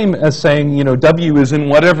the same as saying, W is in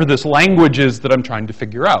whatever this language is that I'm trying to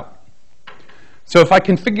figure out. So if I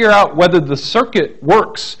can figure out whether the circuit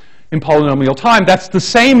works in polynomial time, that's the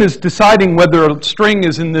same as deciding whether a string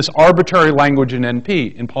is in this arbitrary language in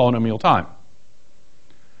NP in polynomial time.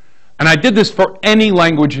 And I did this for any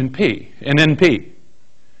language in NP.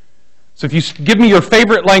 So if you give me your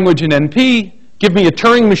favorite language in NP, give me a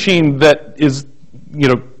Turing machine that is,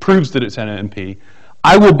 proves that it's in NP,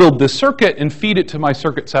 I will build this circuit and feed it to my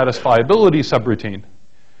circuit satisfiability subroutine.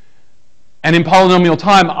 And in polynomial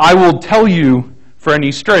time, I will tell you for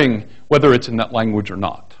any string whether it's in that language or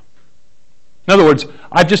not. In other words,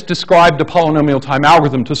 I've just described a polynomial time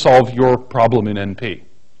algorithm to solve your problem in NP.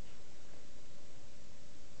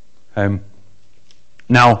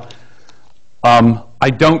 Now, I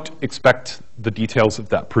don't expect the details of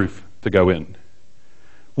that proof to go in.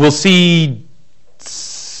 We'll see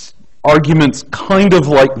arguments kind of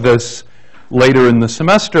like this later in the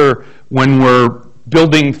semester when we're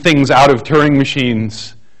building things out of Turing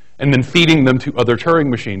machines and then feeding them to other Turing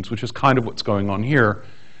machines, which is kind of what's going on here.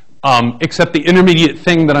 Except the intermediate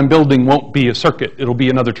thing that I'm building won't be a circuit. It'll be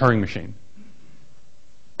another Turing machine.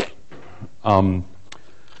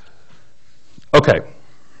 Okay.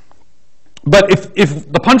 But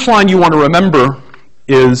if the punchline you want to remember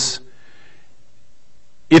is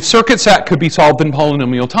if circuit sat could be solved in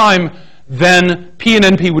polynomial time, then P and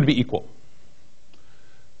NP would be equal.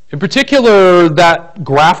 In particular, that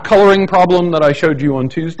graph coloring problem that I showed you on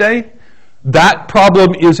Tuesday, that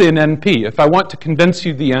problem is in NP. If I want to convince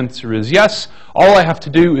you the answer is yes, all I have to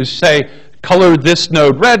do is say, color this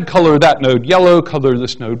node red, color that node yellow, color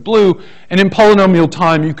this node blue, and in polynomial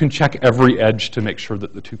time, you can check every edge to make sure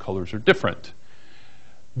that the two colors are different.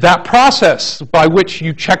 That process by which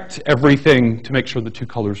you checked everything to make sure the two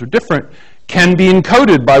colors are different can be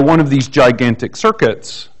encoded by one of these gigantic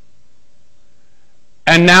circuits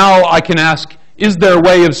And now I can ask, is there a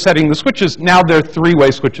way of setting the switches? Now they're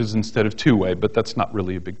three-way switches instead of two-way, but that's not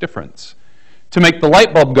really a big difference. To make the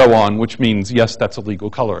light bulb go on, which means, yes, that's illegal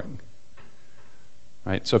coloring.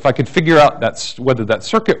 Right? So if I could figure out whether that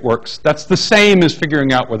circuit works, that's the same as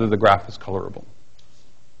figuring out whether the graph is colorable.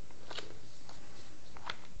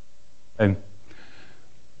 Okay.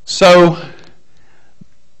 So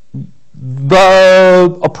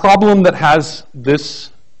a problem that has this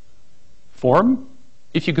form,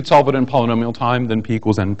 if you could solve it in polynomial time, then P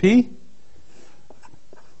equals NP.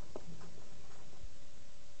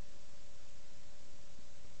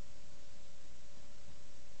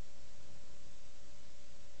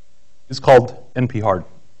 Is called NP-hard.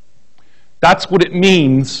 That's what it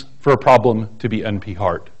means for a problem to be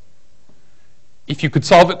NP-hard. If you could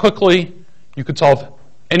solve it quickly, you could solve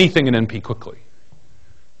anything in NP quickly.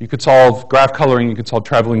 You could solve graph coloring, you could solve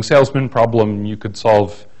traveling salesman problem, you could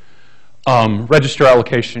solve register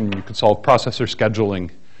allocation, you could solve processor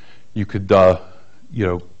scheduling, you could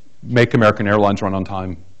make American Airlines run on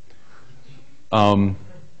time.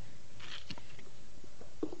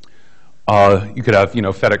 You could have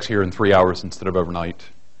FedEx here in 3 hours instead of overnight.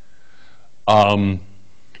 You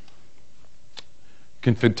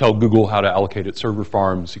can tell Google how to allocate its server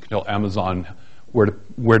farms. You can tell Amazon where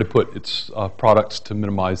to put its products to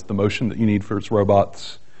minimize the motion that you need for its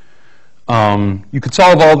robots. You could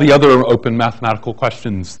solve all the other open mathematical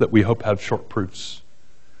questions that we hope have short proofs.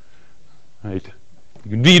 Right?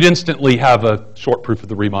 You'd instantly have a short proof of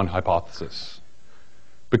the Riemann hypothesis.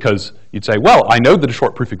 Because you'd say, well, I know that a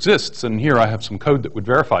short proof exists, and here I have some code that would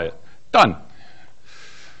verify it. Done.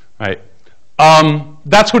 Right?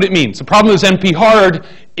 That's what it means. The problem is NP-hard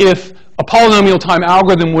if a polynomial time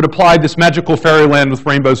algorithm would apply this magical fairyland with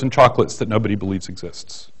rainbows and chocolates that nobody believes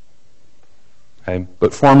exists. Okay?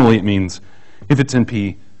 But formally it means if it's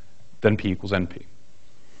NP, then P equals NP.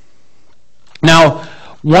 Now,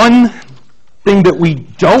 one thing that we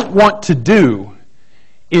don't want to do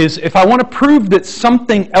is if I want to prove that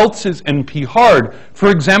something else is NP-hard, for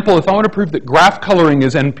example, if I want to prove that graph coloring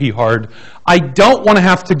is NP-hard, I don't want to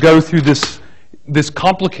have to go through this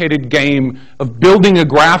complicated game of building a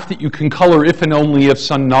graph that you can color if and only if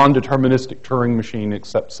some non-deterministic Turing machine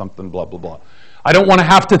accepts something, blah, blah, blah. I don't want to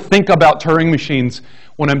have to think about Turing machines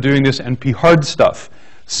when I'm doing this NP-hard stuff.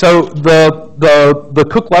 So the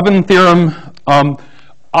Cook-Levin theorem,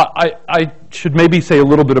 I should maybe say a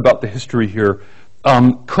little bit about the history here.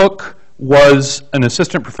 Cook was an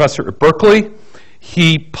assistant professor at Berkeley.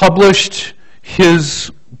 He published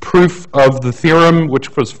his proof of the theorem,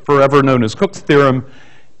 which was forever known as Cook's theorem,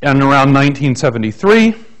 in around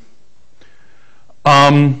 1973.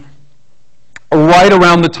 Right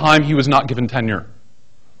around the time he was not given tenure.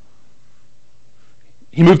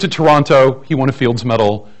 He moved to Toronto. He won a Fields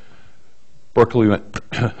Medal. Berkeley went,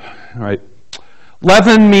 right.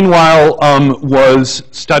 Levin, meanwhile, was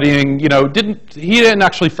studying, he didn't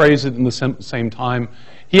actually phrase it in the same time.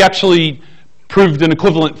 He actually proved an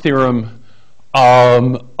equivalent theorem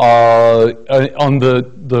on the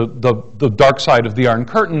dark side of the Iron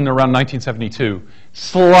Curtain around 1972,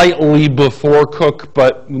 slightly before Cook,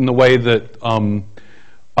 but in the way that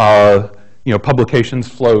publications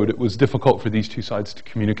flowed, it was difficult for these two sides to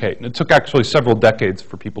communicate. And it took actually several decades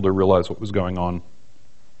for people to realize what was going on.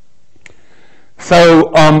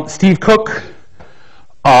 So Steve Cook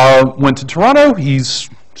went to Toronto. He's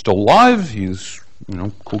still alive. He's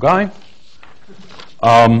a cool guy.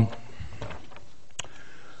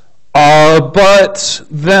 But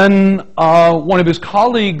then one of his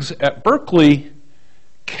colleagues at Berkeley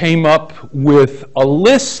came up with a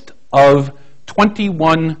list of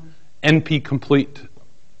 21 NP-complete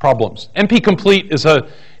problems. NP-complete is a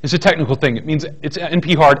technical thing. It means it's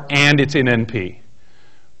NP-hard and it's in NP.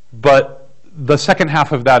 But the second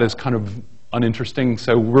half of that is kind of uninteresting,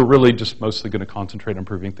 so we're really just mostly going to concentrate on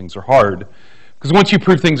proving things are hard. Because once you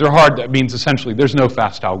prove things are hard, that means essentially there's no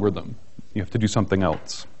fast algorithm. You have to do something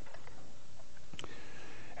else.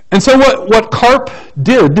 And so what Karp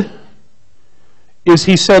did is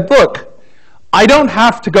he said, look, I don't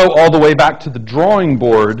have to go all the way back to the drawing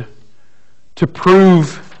board to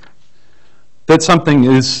prove that something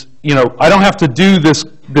is, I don't have to do this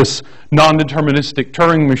non-deterministic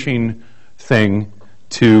Turing machine thing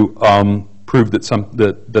to prove that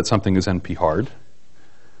something is NP-hard.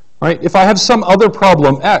 Right? If I have some other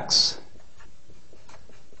problem, X,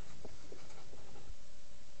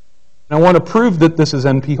 and I want to prove that this is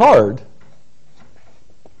NP-hard,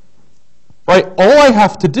 right? All I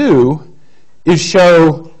have to do is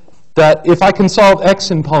show that if I can solve X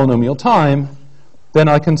in polynomial time, then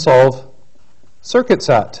I can solve circuit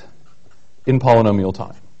sat in polynomial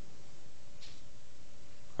time.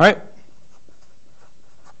 right?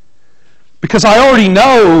 Because I already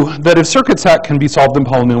know that if circuit sat can be solved in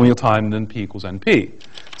polynomial time, then P equals NP.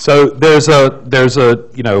 So there's a,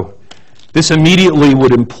 you know, this immediately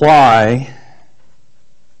would imply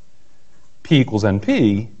P equals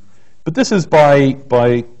NP, but this is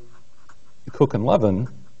by Cook and Levin.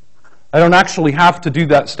 I don't actually have to do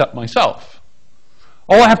that step myself.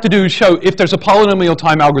 All I have to do is show if there's a polynomial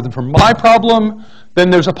time algorithm for my problem, then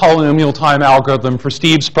there's a polynomial time algorithm for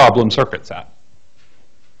Steve's problem, circuit sat.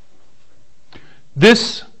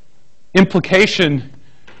 This implication,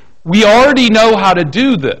 we already know how to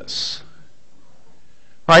do this.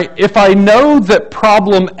 Right? If I know that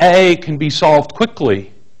problem A can be solved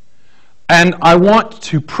quickly, and I want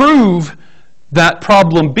to prove that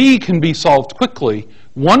problem B can be solved quickly,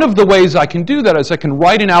 one of the ways I can do that is I can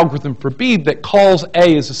write an algorithm for B that calls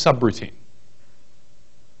A as a subroutine.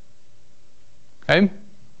 Okay?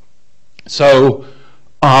 So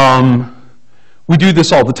we do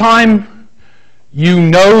this all the time. You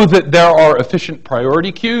know that there are efficient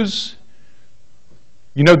priority queues.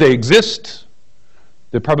 You know they exist.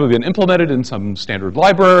 They've probably been implemented in some standard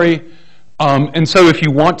library. And so if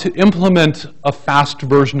you want to implement a fast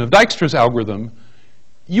version of Dijkstra's algorithm,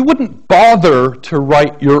 you wouldn't bother to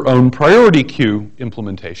write your own priority queue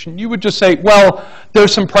implementation. You would just say, well,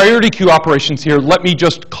 there's some priority queue operations here. Let me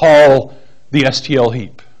just call the STL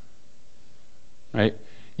heap. Right?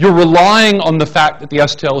 You're relying on the fact that the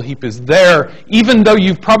STL heap is there, even though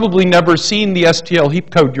you've probably never seen the STL heap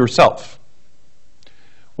code yourself.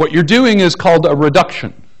 What you're doing is called a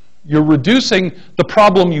reduction. You're reducing the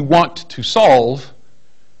problem you want to solve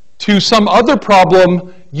to some other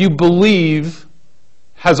problem you believe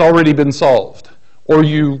has already been solved, or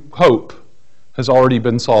you hope has already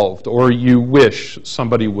been solved, or you wish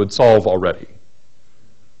somebody would solve already.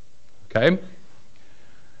 Okay?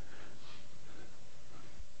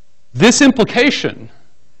 This implication,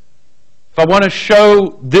 if I want to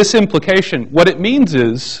show this implication, what it means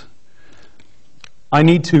is I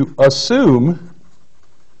need to assume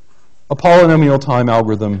a polynomial time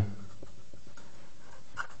algorithm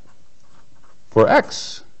for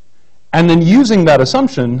x. And then using that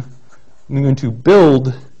assumption, I'm going to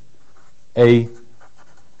build a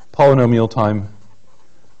polynomial time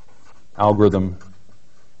algorithm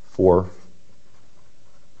for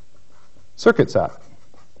circuit sat,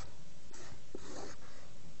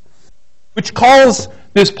 which calls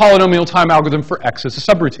this polynomial time algorithm for x as a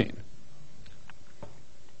subroutine.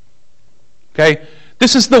 Okay?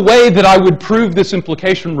 This is the way that I would prove this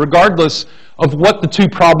implication regardless of what the two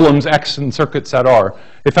problems x and circuit sat are.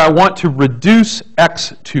 If I want to reduce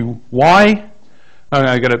x to y,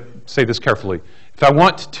 I've got to say this carefully. If I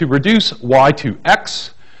want to reduce y to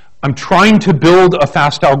x, I'm trying to build a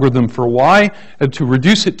fast algorithm for y, and to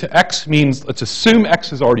reduce it to x means let's assume x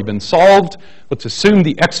has already been solved. Let's assume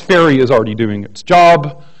the x fairy is already doing its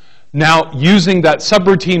job. Now, using that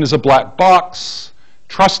subroutine as a black box,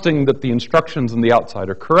 trusting that the instructions on the outside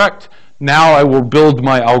are correct, now I will build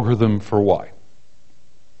my algorithm for y.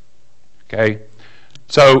 Okay?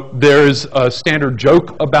 So there's a standard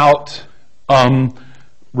joke about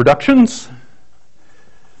reductions.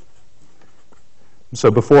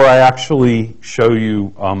 So before I actually show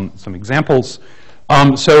you some examples,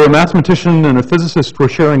 so a mathematician and a physicist were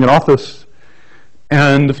sharing an office,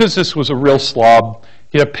 and the physicist was a real slob.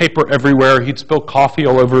 He had paper everywhere. He'd spill coffee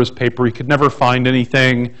all over his paper. He could never find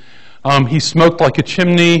anything. He smoked like a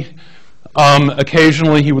chimney.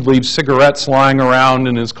 Occasionally, he would leave cigarettes lying around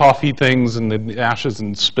in his coffee things, and the ashes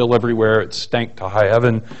and spill everywhere. It stank to high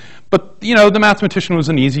heaven. But, you know, the mathematician was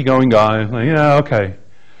an easygoing guy. Like, yeah, okay.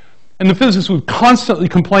 And the physicist was constantly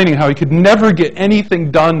complaining how he could never get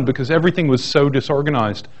anything done because everything was so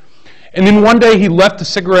disorganized. And then one day, he left a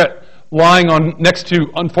cigarette lying on next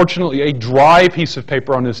to, unfortunately, a dry piece of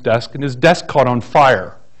paper on his desk, and his desk caught on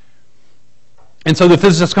fire. And so the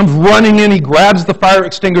physicist comes running in, he grabs the fire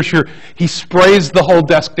extinguisher, he sprays the whole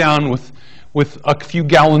desk down with a few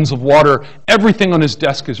gallons of water. Everything on his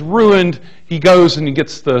desk is ruined. He goes and he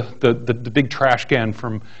gets the big trash can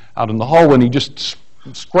from out in the hall, and he just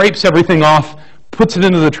scrapes everything off, puts it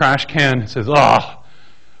into the trash can, and says, ah,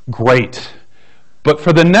 great. But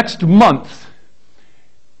for the next month,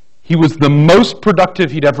 he was the most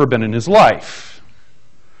productive he'd ever been in his life.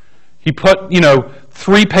 He put,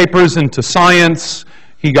 3 papers into science.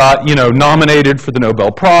 He got, nominated for the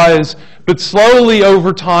Nobel Prize. But slowly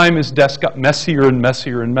over time, his desk got messier and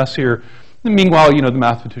messier and messier. And meanwhile, the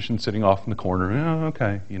mathematician's sitting off in the corner,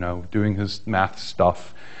 okay, doing his math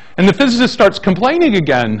stuff. And the physicist starts complaining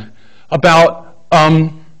again about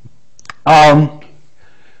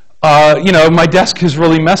You know, my desk is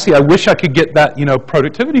really messy. I wish I could get that, you know,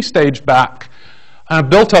 productivity stage back. I've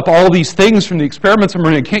built up all these things from the experiments I'm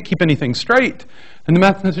running. I can't keep anything straight. And the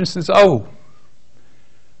mathematician says, oh,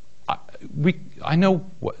 I know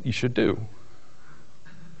what you should do.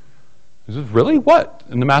 He says, really? What?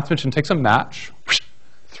 And the mathematician takes a match,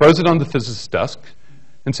 throws it on the physicist's desk,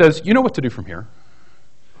 and says, you know what to do from here.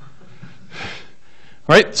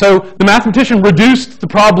 Right? So the mathematician reduced the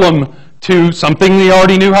problem to something he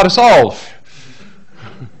already knew how to solve.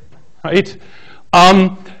 Right?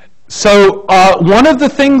 So one of the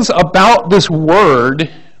things about this word,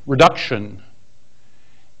 reduction,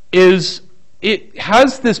 is it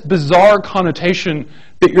has this bizarre connotation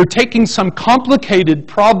that you're taking some complicated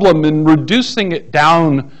problem and reducing it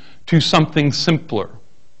down to something simpler.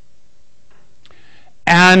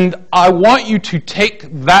 And I want you to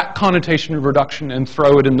take that connotation of reduction and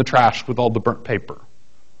throw it in the trash with all the burnt paper.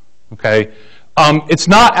 Okay? It's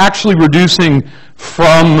not actually reducing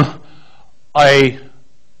from a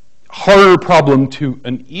harder problem to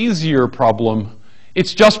an easier problem.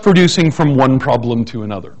 It's just reducing from one problem to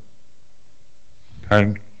another.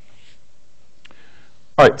 Okay?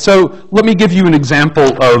 All right, so let me give you an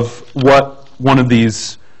example of what one of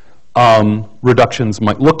these reductions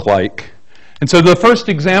might look like. And so the first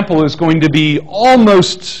example is going to be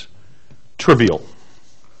almost trivial.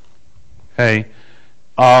 Okay?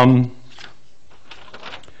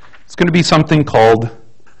 It's going to be something called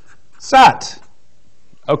SAT.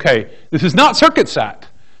 Okay, this is not circuit SAT.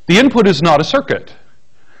 The input is not a circuit.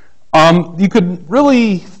 You could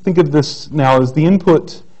really think of this now as the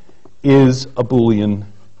input is a Boolean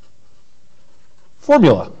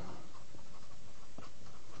formula,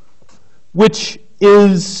 which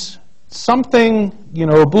is something, you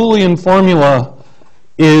know, a Boolean formula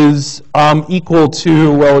is equal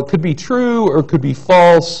to, well, it could be true, or it could be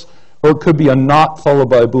false, or it could be a not followed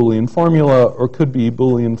by a Boolean formula, or it could be a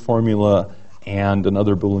Boolean formula and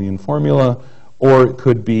another Boolean formula, or it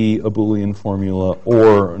could be a Boolean formula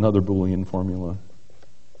or another Boolean formula.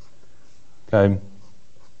 Okay?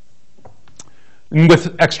 And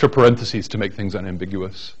with extra parentheses to make things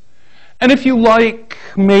unambiguous. And if you like,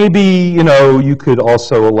 maybe, you know, you could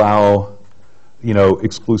also allow, you know,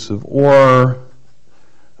 exclusive or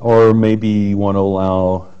maybe you want to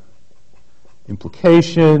allow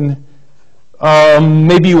implication.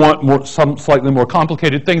 Maybe you want some slightly more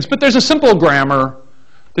complicated things, but there's a simple grammar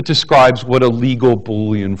that describes what a legal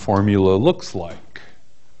Boolean formula looks like.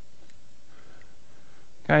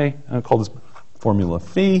 Okay, I'll call this formula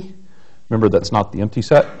phi. Remember, that's not the empty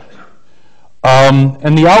set.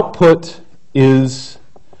 And the output is,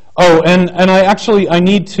 oh, and I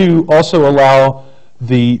need to also allow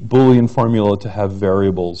the Boolean formula to have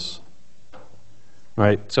variables.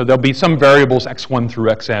 Right? So there'll be some variables x1 through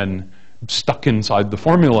xn stuck inside the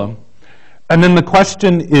formula. And then the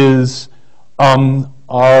question is,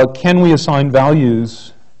 can we assign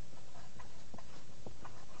values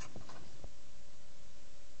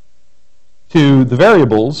to the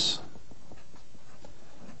variables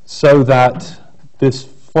so that this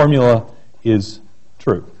formula is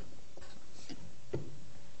true?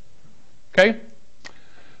 Okay?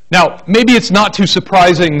 Now, maybe it's not too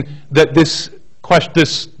surprising that this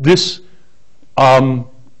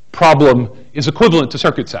problem is equivalent to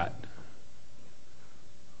circuit SAT.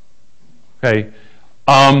 Okay?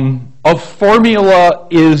 A formula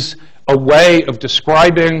is a way of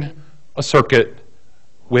describing a circuit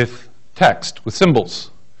with text, with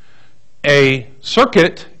symbols. A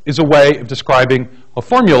circuit is a way of describing a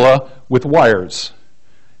formula with wires.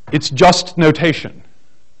 It's just notation.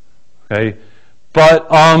 Okay?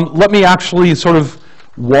 But let me actually sort of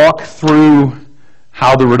walk through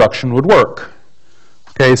how the reduction would work.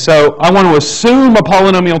 Okay, so I want to assume a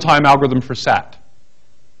polynomial time algorithm for SAT.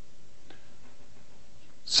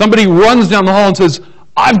 Somebody runs down the hall and says,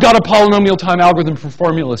 I've got a polynomial time algorithm for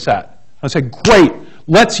formula SAT. I say, great,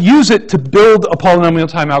 let's use it to build a polynomial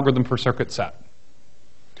time algorithm for circuit SAT.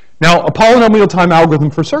 Now, a polynomial time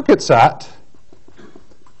algorithm for circuit SAT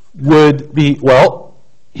would be, well,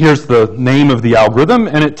 here's the name of the algorithm,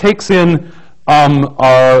 and it takes in an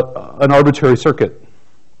arbitrary circuit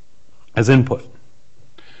as input.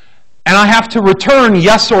 And I have to return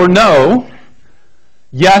yes or no.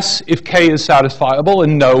 Yes if k is satisfiable,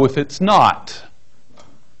 and no if it's not.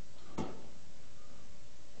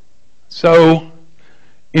 So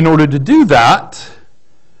in order to do that,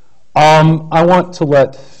 I want to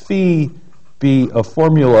let phi be a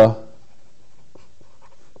formula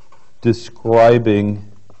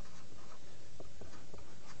describing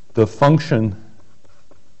the function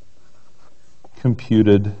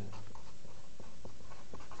computed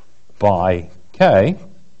by k.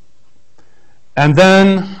 And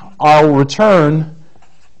then I'll return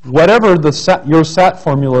whatever your sat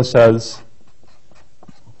formula says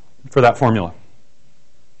for that formula.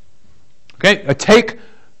 Okay, I take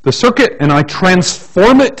the circuit and I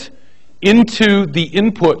transform it into the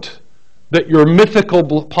input that your mythical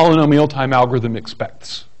polynomial time algorithm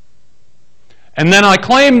expects. And then I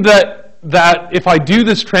claim that if I do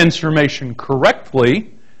this transformation correctly,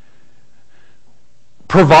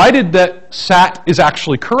 provided that sat is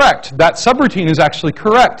actually correct, that subroutine is actually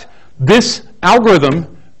correct, this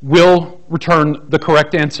algorithm will return the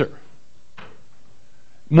correct answer.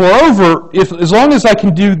 Moreover, as long as I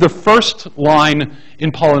can do the first line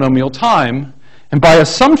in polynomial time, and by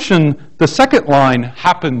assumption, the second line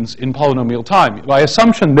happens in polynomial time, by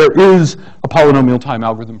assumption there is a polynomial time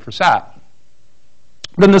algorithm for sat,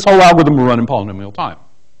 then this whole algorithm will run in polynomial time.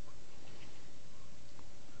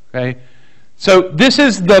 Okay? So this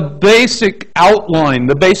is the basic outline,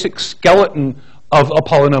 the basic skeleton of a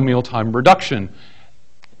polynomial time reduction.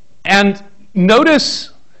 And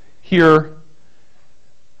notice here,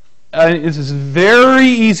 this is very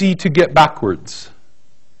easy to get backwards.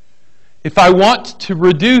 If I want to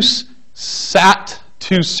reduce sat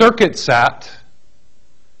to circuit sat,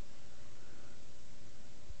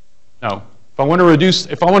 no, if I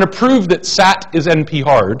want to prove that sat is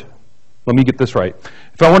NP-hard, let me get this right.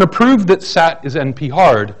 If I want to prove that sat is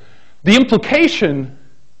NP-hard, the implication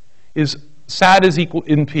is sat is equal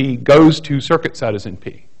NP goes to circuit sat is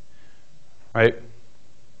NP, right?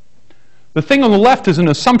 The thing on the left is an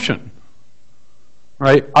assumption,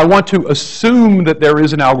 right? I want to assume that there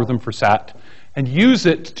is an algorithm for sat and use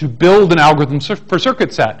it to build an algorithm for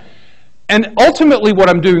circuit sat. And ultimately what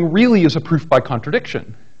I'm doing really is a proof by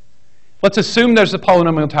contradiction. Let's assume there's a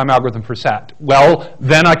polynomial time algorithm for sat. Well,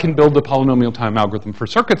 then I can build a polynomial time algorithm for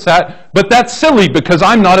circuit sat, but that's silly because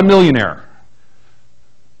I'm not a millionaire.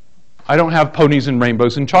 I don't have ponies and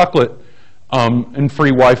rainbows and chocolate and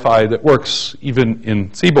free Wi-Fi that works even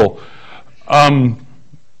in Siebel.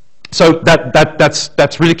 So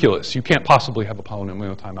that's ridiculous. You can't possibly have a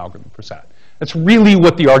polynomial time algorithm for sat. That's really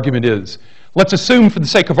what the argument is. Let's assume, for the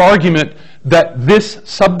sake of argument, that this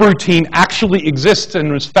subroutine actually exists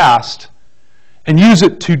and is fast, and use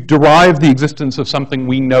it to derive the existence of something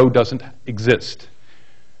we know doesn't exist.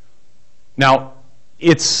 Now,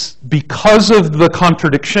 it's because of the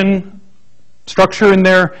contradiction structure in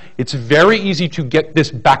there, it's very easy to get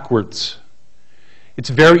this backwards. It's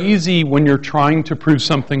very easy when you're trying to prove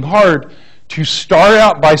something hard to start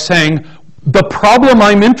out by saying, the problem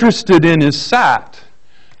I'm interested in is sat.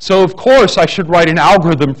 So of course I should write an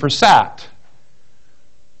algorithm for sat.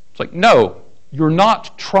 It's like, no, you're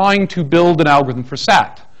not trying to build an algorithm for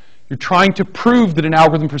sat. You're trying to prove that an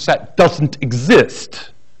algorithm for sat doesn't exist.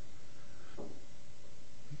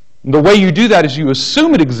 And the way you do that is you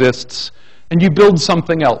assume it exists and you build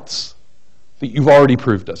something else that you've already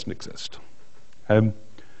proved doesn't exist. Okay?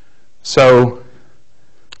 So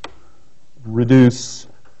reduce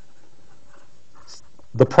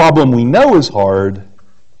the problem we know is hard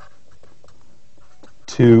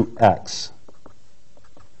to X.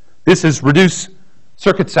 This is reduce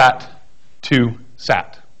circuit sat to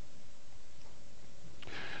sat.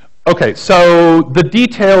 Okay, so the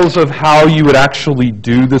details of how you would actually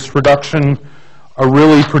do this reduction are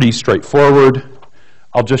really pretty straightforward.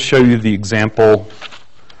 I'll just show you the example,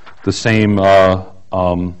 the same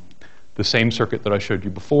circuit that I showed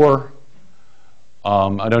you before.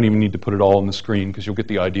 I don't even need to put it all on the screen because you'll get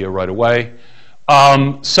the idea right away.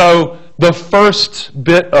 So the first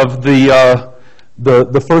bit of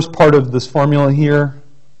the first part of this formula here,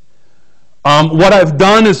 what I've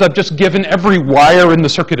done is I've just given every wire in the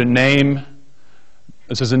circuit a name.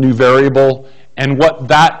 This is a new variable. And what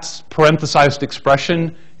that parenthesized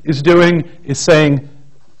expression is doing is saying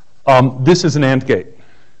this is an AND gate.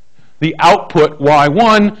 The output,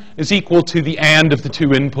 Y1, is equal to the AND of the two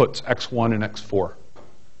inputs, X1 and X4.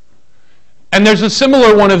 And there's a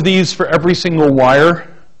similar one of these for every single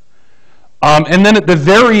wire. And then at the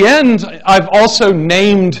very end, I've also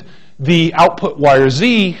named the output wire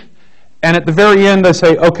Z. And at the very end, I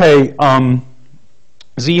say, OK,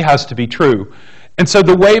 Z has to be true. And so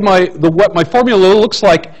the way what my formula looks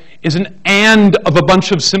like is an AND of a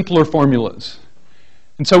bunch of simpler formulas.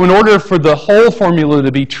 And so in order for the whole formula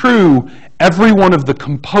to be true, every one of the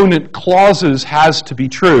component clauses has to be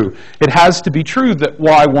true. It has to be true that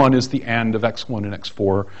Y1 is the AND of X1 and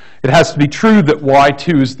X4. It has to be true that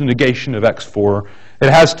Y2 is the negation of X4.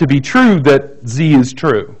 It has to be true that Z is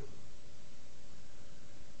true.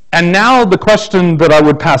 And now the question that I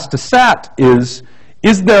would pass to SAT is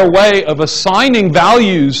there a way of assigning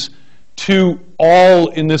values to all,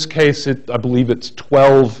 in this case, I believe it's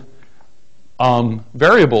 12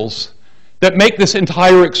 variables that make this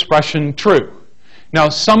entire expression true. Now,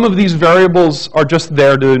 some of these variables are just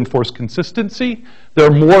there to enforce consistency. There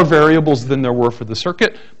are more variables than there were for the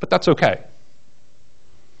circuit, but that's okay.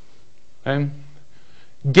 Okay?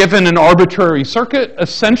 Given an arbitrary circuit,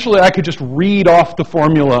 essentially I could just read off the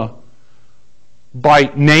formula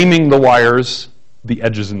by naming the wires, the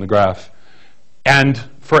edges in the graph, and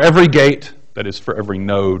for every gate, that is for every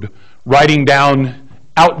node, writing down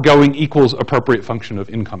outgoing equals appropriate function of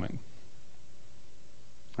incoming.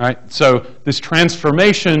 All right? So this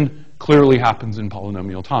transformation clearly happens in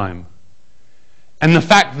polynomial time. And the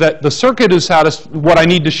fact that the circuit is satisfied, what I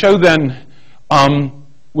need to show then,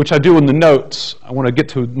 which I do in the notes, I want to get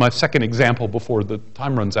to my second example before the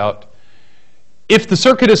time runs out. If the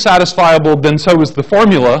circuit is satisfiable, then so is the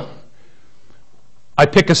formula. I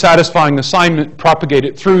pick a satisfying assignment, propagate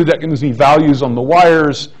it through, that gives me values on the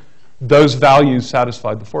wires. Those values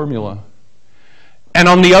satisfy the formula. And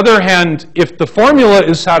on the other hand, if the formula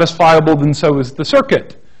is satisfiable, then so is the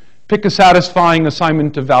circuit. Pick a satisfying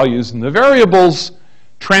assignment of values in the variables,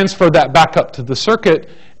 transfer that back up to the circuit,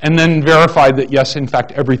 and then verify that, yes, in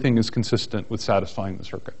fact, everything is consistent with satisfying the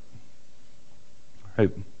circuit. Right.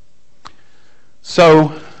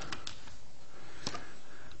 So,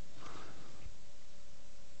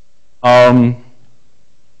 I'll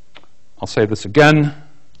say this again.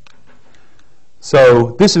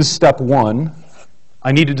 So this is step one.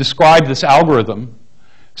 I need to describe this algorithm.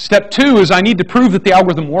 Step two is I need to prove that the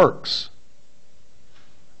algorithm works.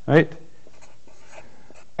 Right?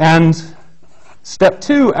 And step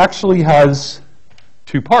two actually has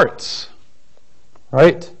two parts.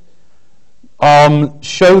 Right?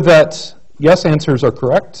 Show that yes answers are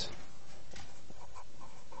correct.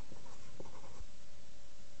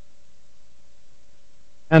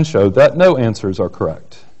 And show that no answers are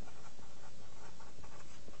correct.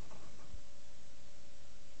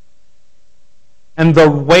 And the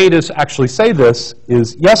way to actually say this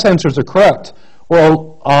is yes answers are correct.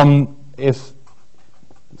 Well, if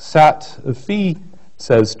sat of phi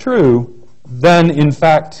says true, then in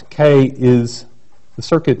fact K is, the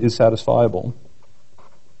circuit is satisfiable.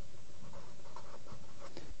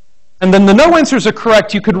 And then the no answers are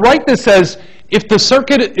correct. You could write this as if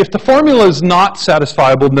the formula is not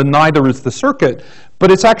satisfiable, then neither is the circuit.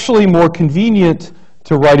 But it's actually more convenient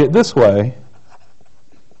to write it this way.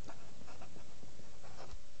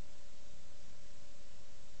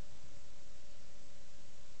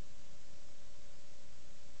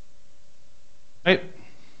 Right?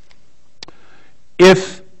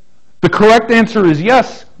 If the correct answer is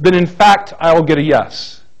yes, then in fact I'll get a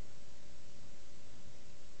yes.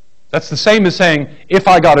 That's the same as saying, if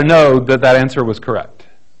I got a no, that answer was correct.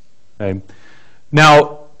 Okay?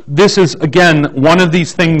 Now, this is, again, one of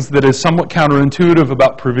these things that is somewhat counterintuitive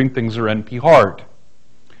about proving things are NP-hard.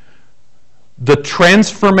 The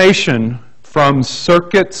transformation from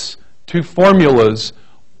circuits to formulas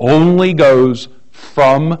only goes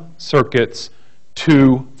from circuits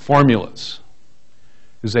to formulas.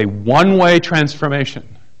 It is a one-way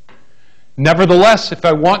transformation. Nevertheless, if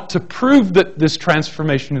I want to prove that this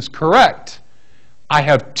transformation is correct, I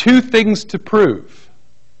have two things to prove.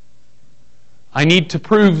 I need to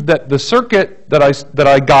prove that the circuit that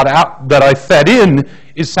I fed in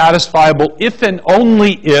is satisfiable if and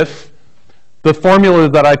only if the formula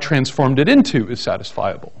that I transformed it into is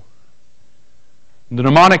satisfiable. The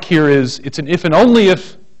mnemonic here is it's an if and only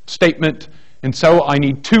if statement, and so I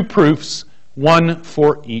need two proofs, one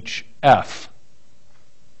for each f.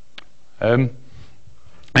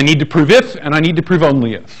 I need to prove if, and I need to prove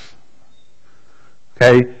only if.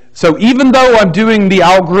 Okay? So even though I'm doing the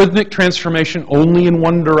algorithmic transformation only in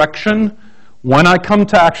one direction, when I come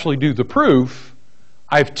to actually do the proof,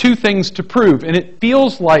 I have two things to prove. And it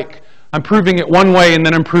feels like I'm proving it one way and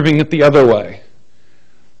then I'm proving it the other way,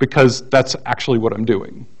 because that's actually what I'm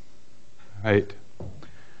doing. Right?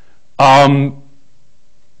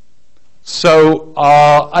 So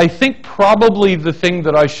I think probably the thing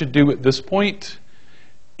that I should do at this point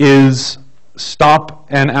is stop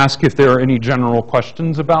and ask if there are any general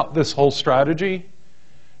questions about this whole strategy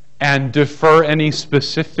and defer any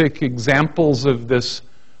specific examples of this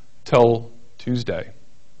till Tuesday,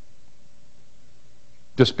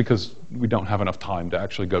 just because we don't have enough time to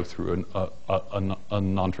actually go through a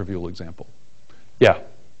non-trivial example. Yeah?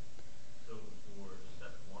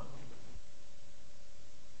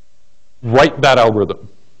 Write that algorithm.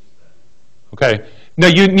 Okay. Now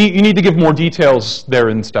you need to give more details there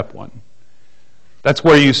in step one. That's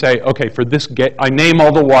where you say, okay, for this gate, I name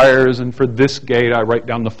all the wires, and for this gate, I write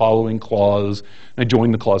down the following clause, and I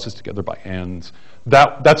join the clauses together by ands.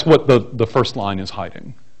 That's what the first line is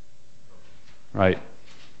hiding. right?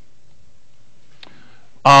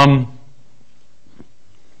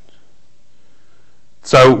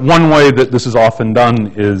 So one way that this is often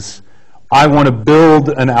done is I want to build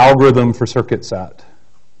an algorithm for circuit sat.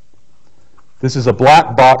 This is a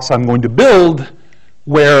black box I'm going to build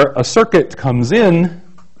where a circuit comes in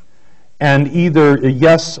and either a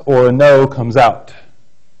yes or a no comes out.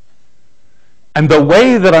 And the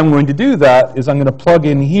way that I'm going to do that is I'm going to plug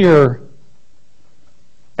in here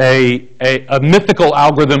a mythical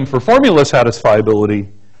algorithm for formula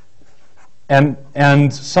satisfiability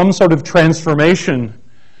and some sort of transformation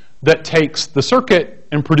that takes the circuit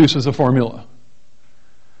and produces a formula.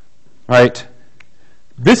 Right?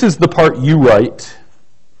 This is the part you write.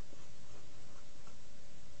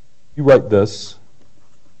 You write this.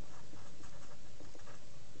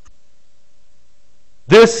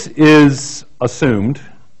 This is assumed.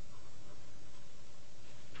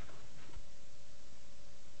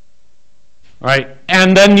 Right?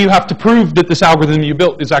 And then you have to prove that this algorithm you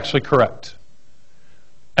built is actually correct.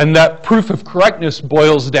 And that proof of correctness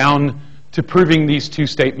boils down to proving these two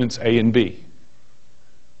statements A and B.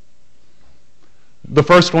 The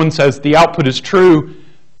first one says the output is true,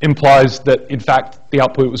 implies that, in fact, the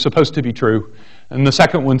output was supposed to be true. And the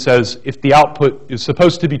second one says if the output is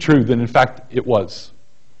supposed to be true, then, in fact, it was.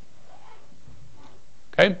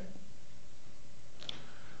 Okay?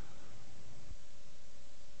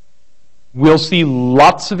 We'll see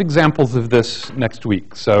lots of examples of this next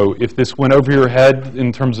week. So if this went over your head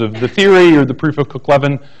in terms of the theory or the proof of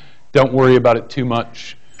Cook-Levin, don't worry about it too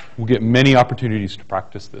much. We'll get many opportunities to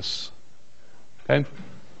practice this. Okay?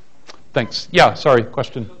 Thanks. Yeah, sorry,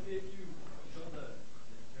 question.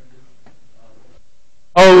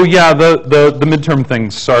 Oh, yeah, the midterm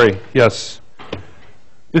things. Sorry, yes.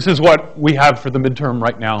 This is what we have for the midterm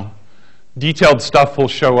right now. Detailed stuff will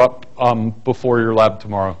show up before your lab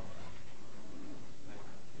tomorrow.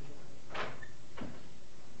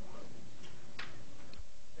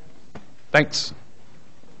 Thanks.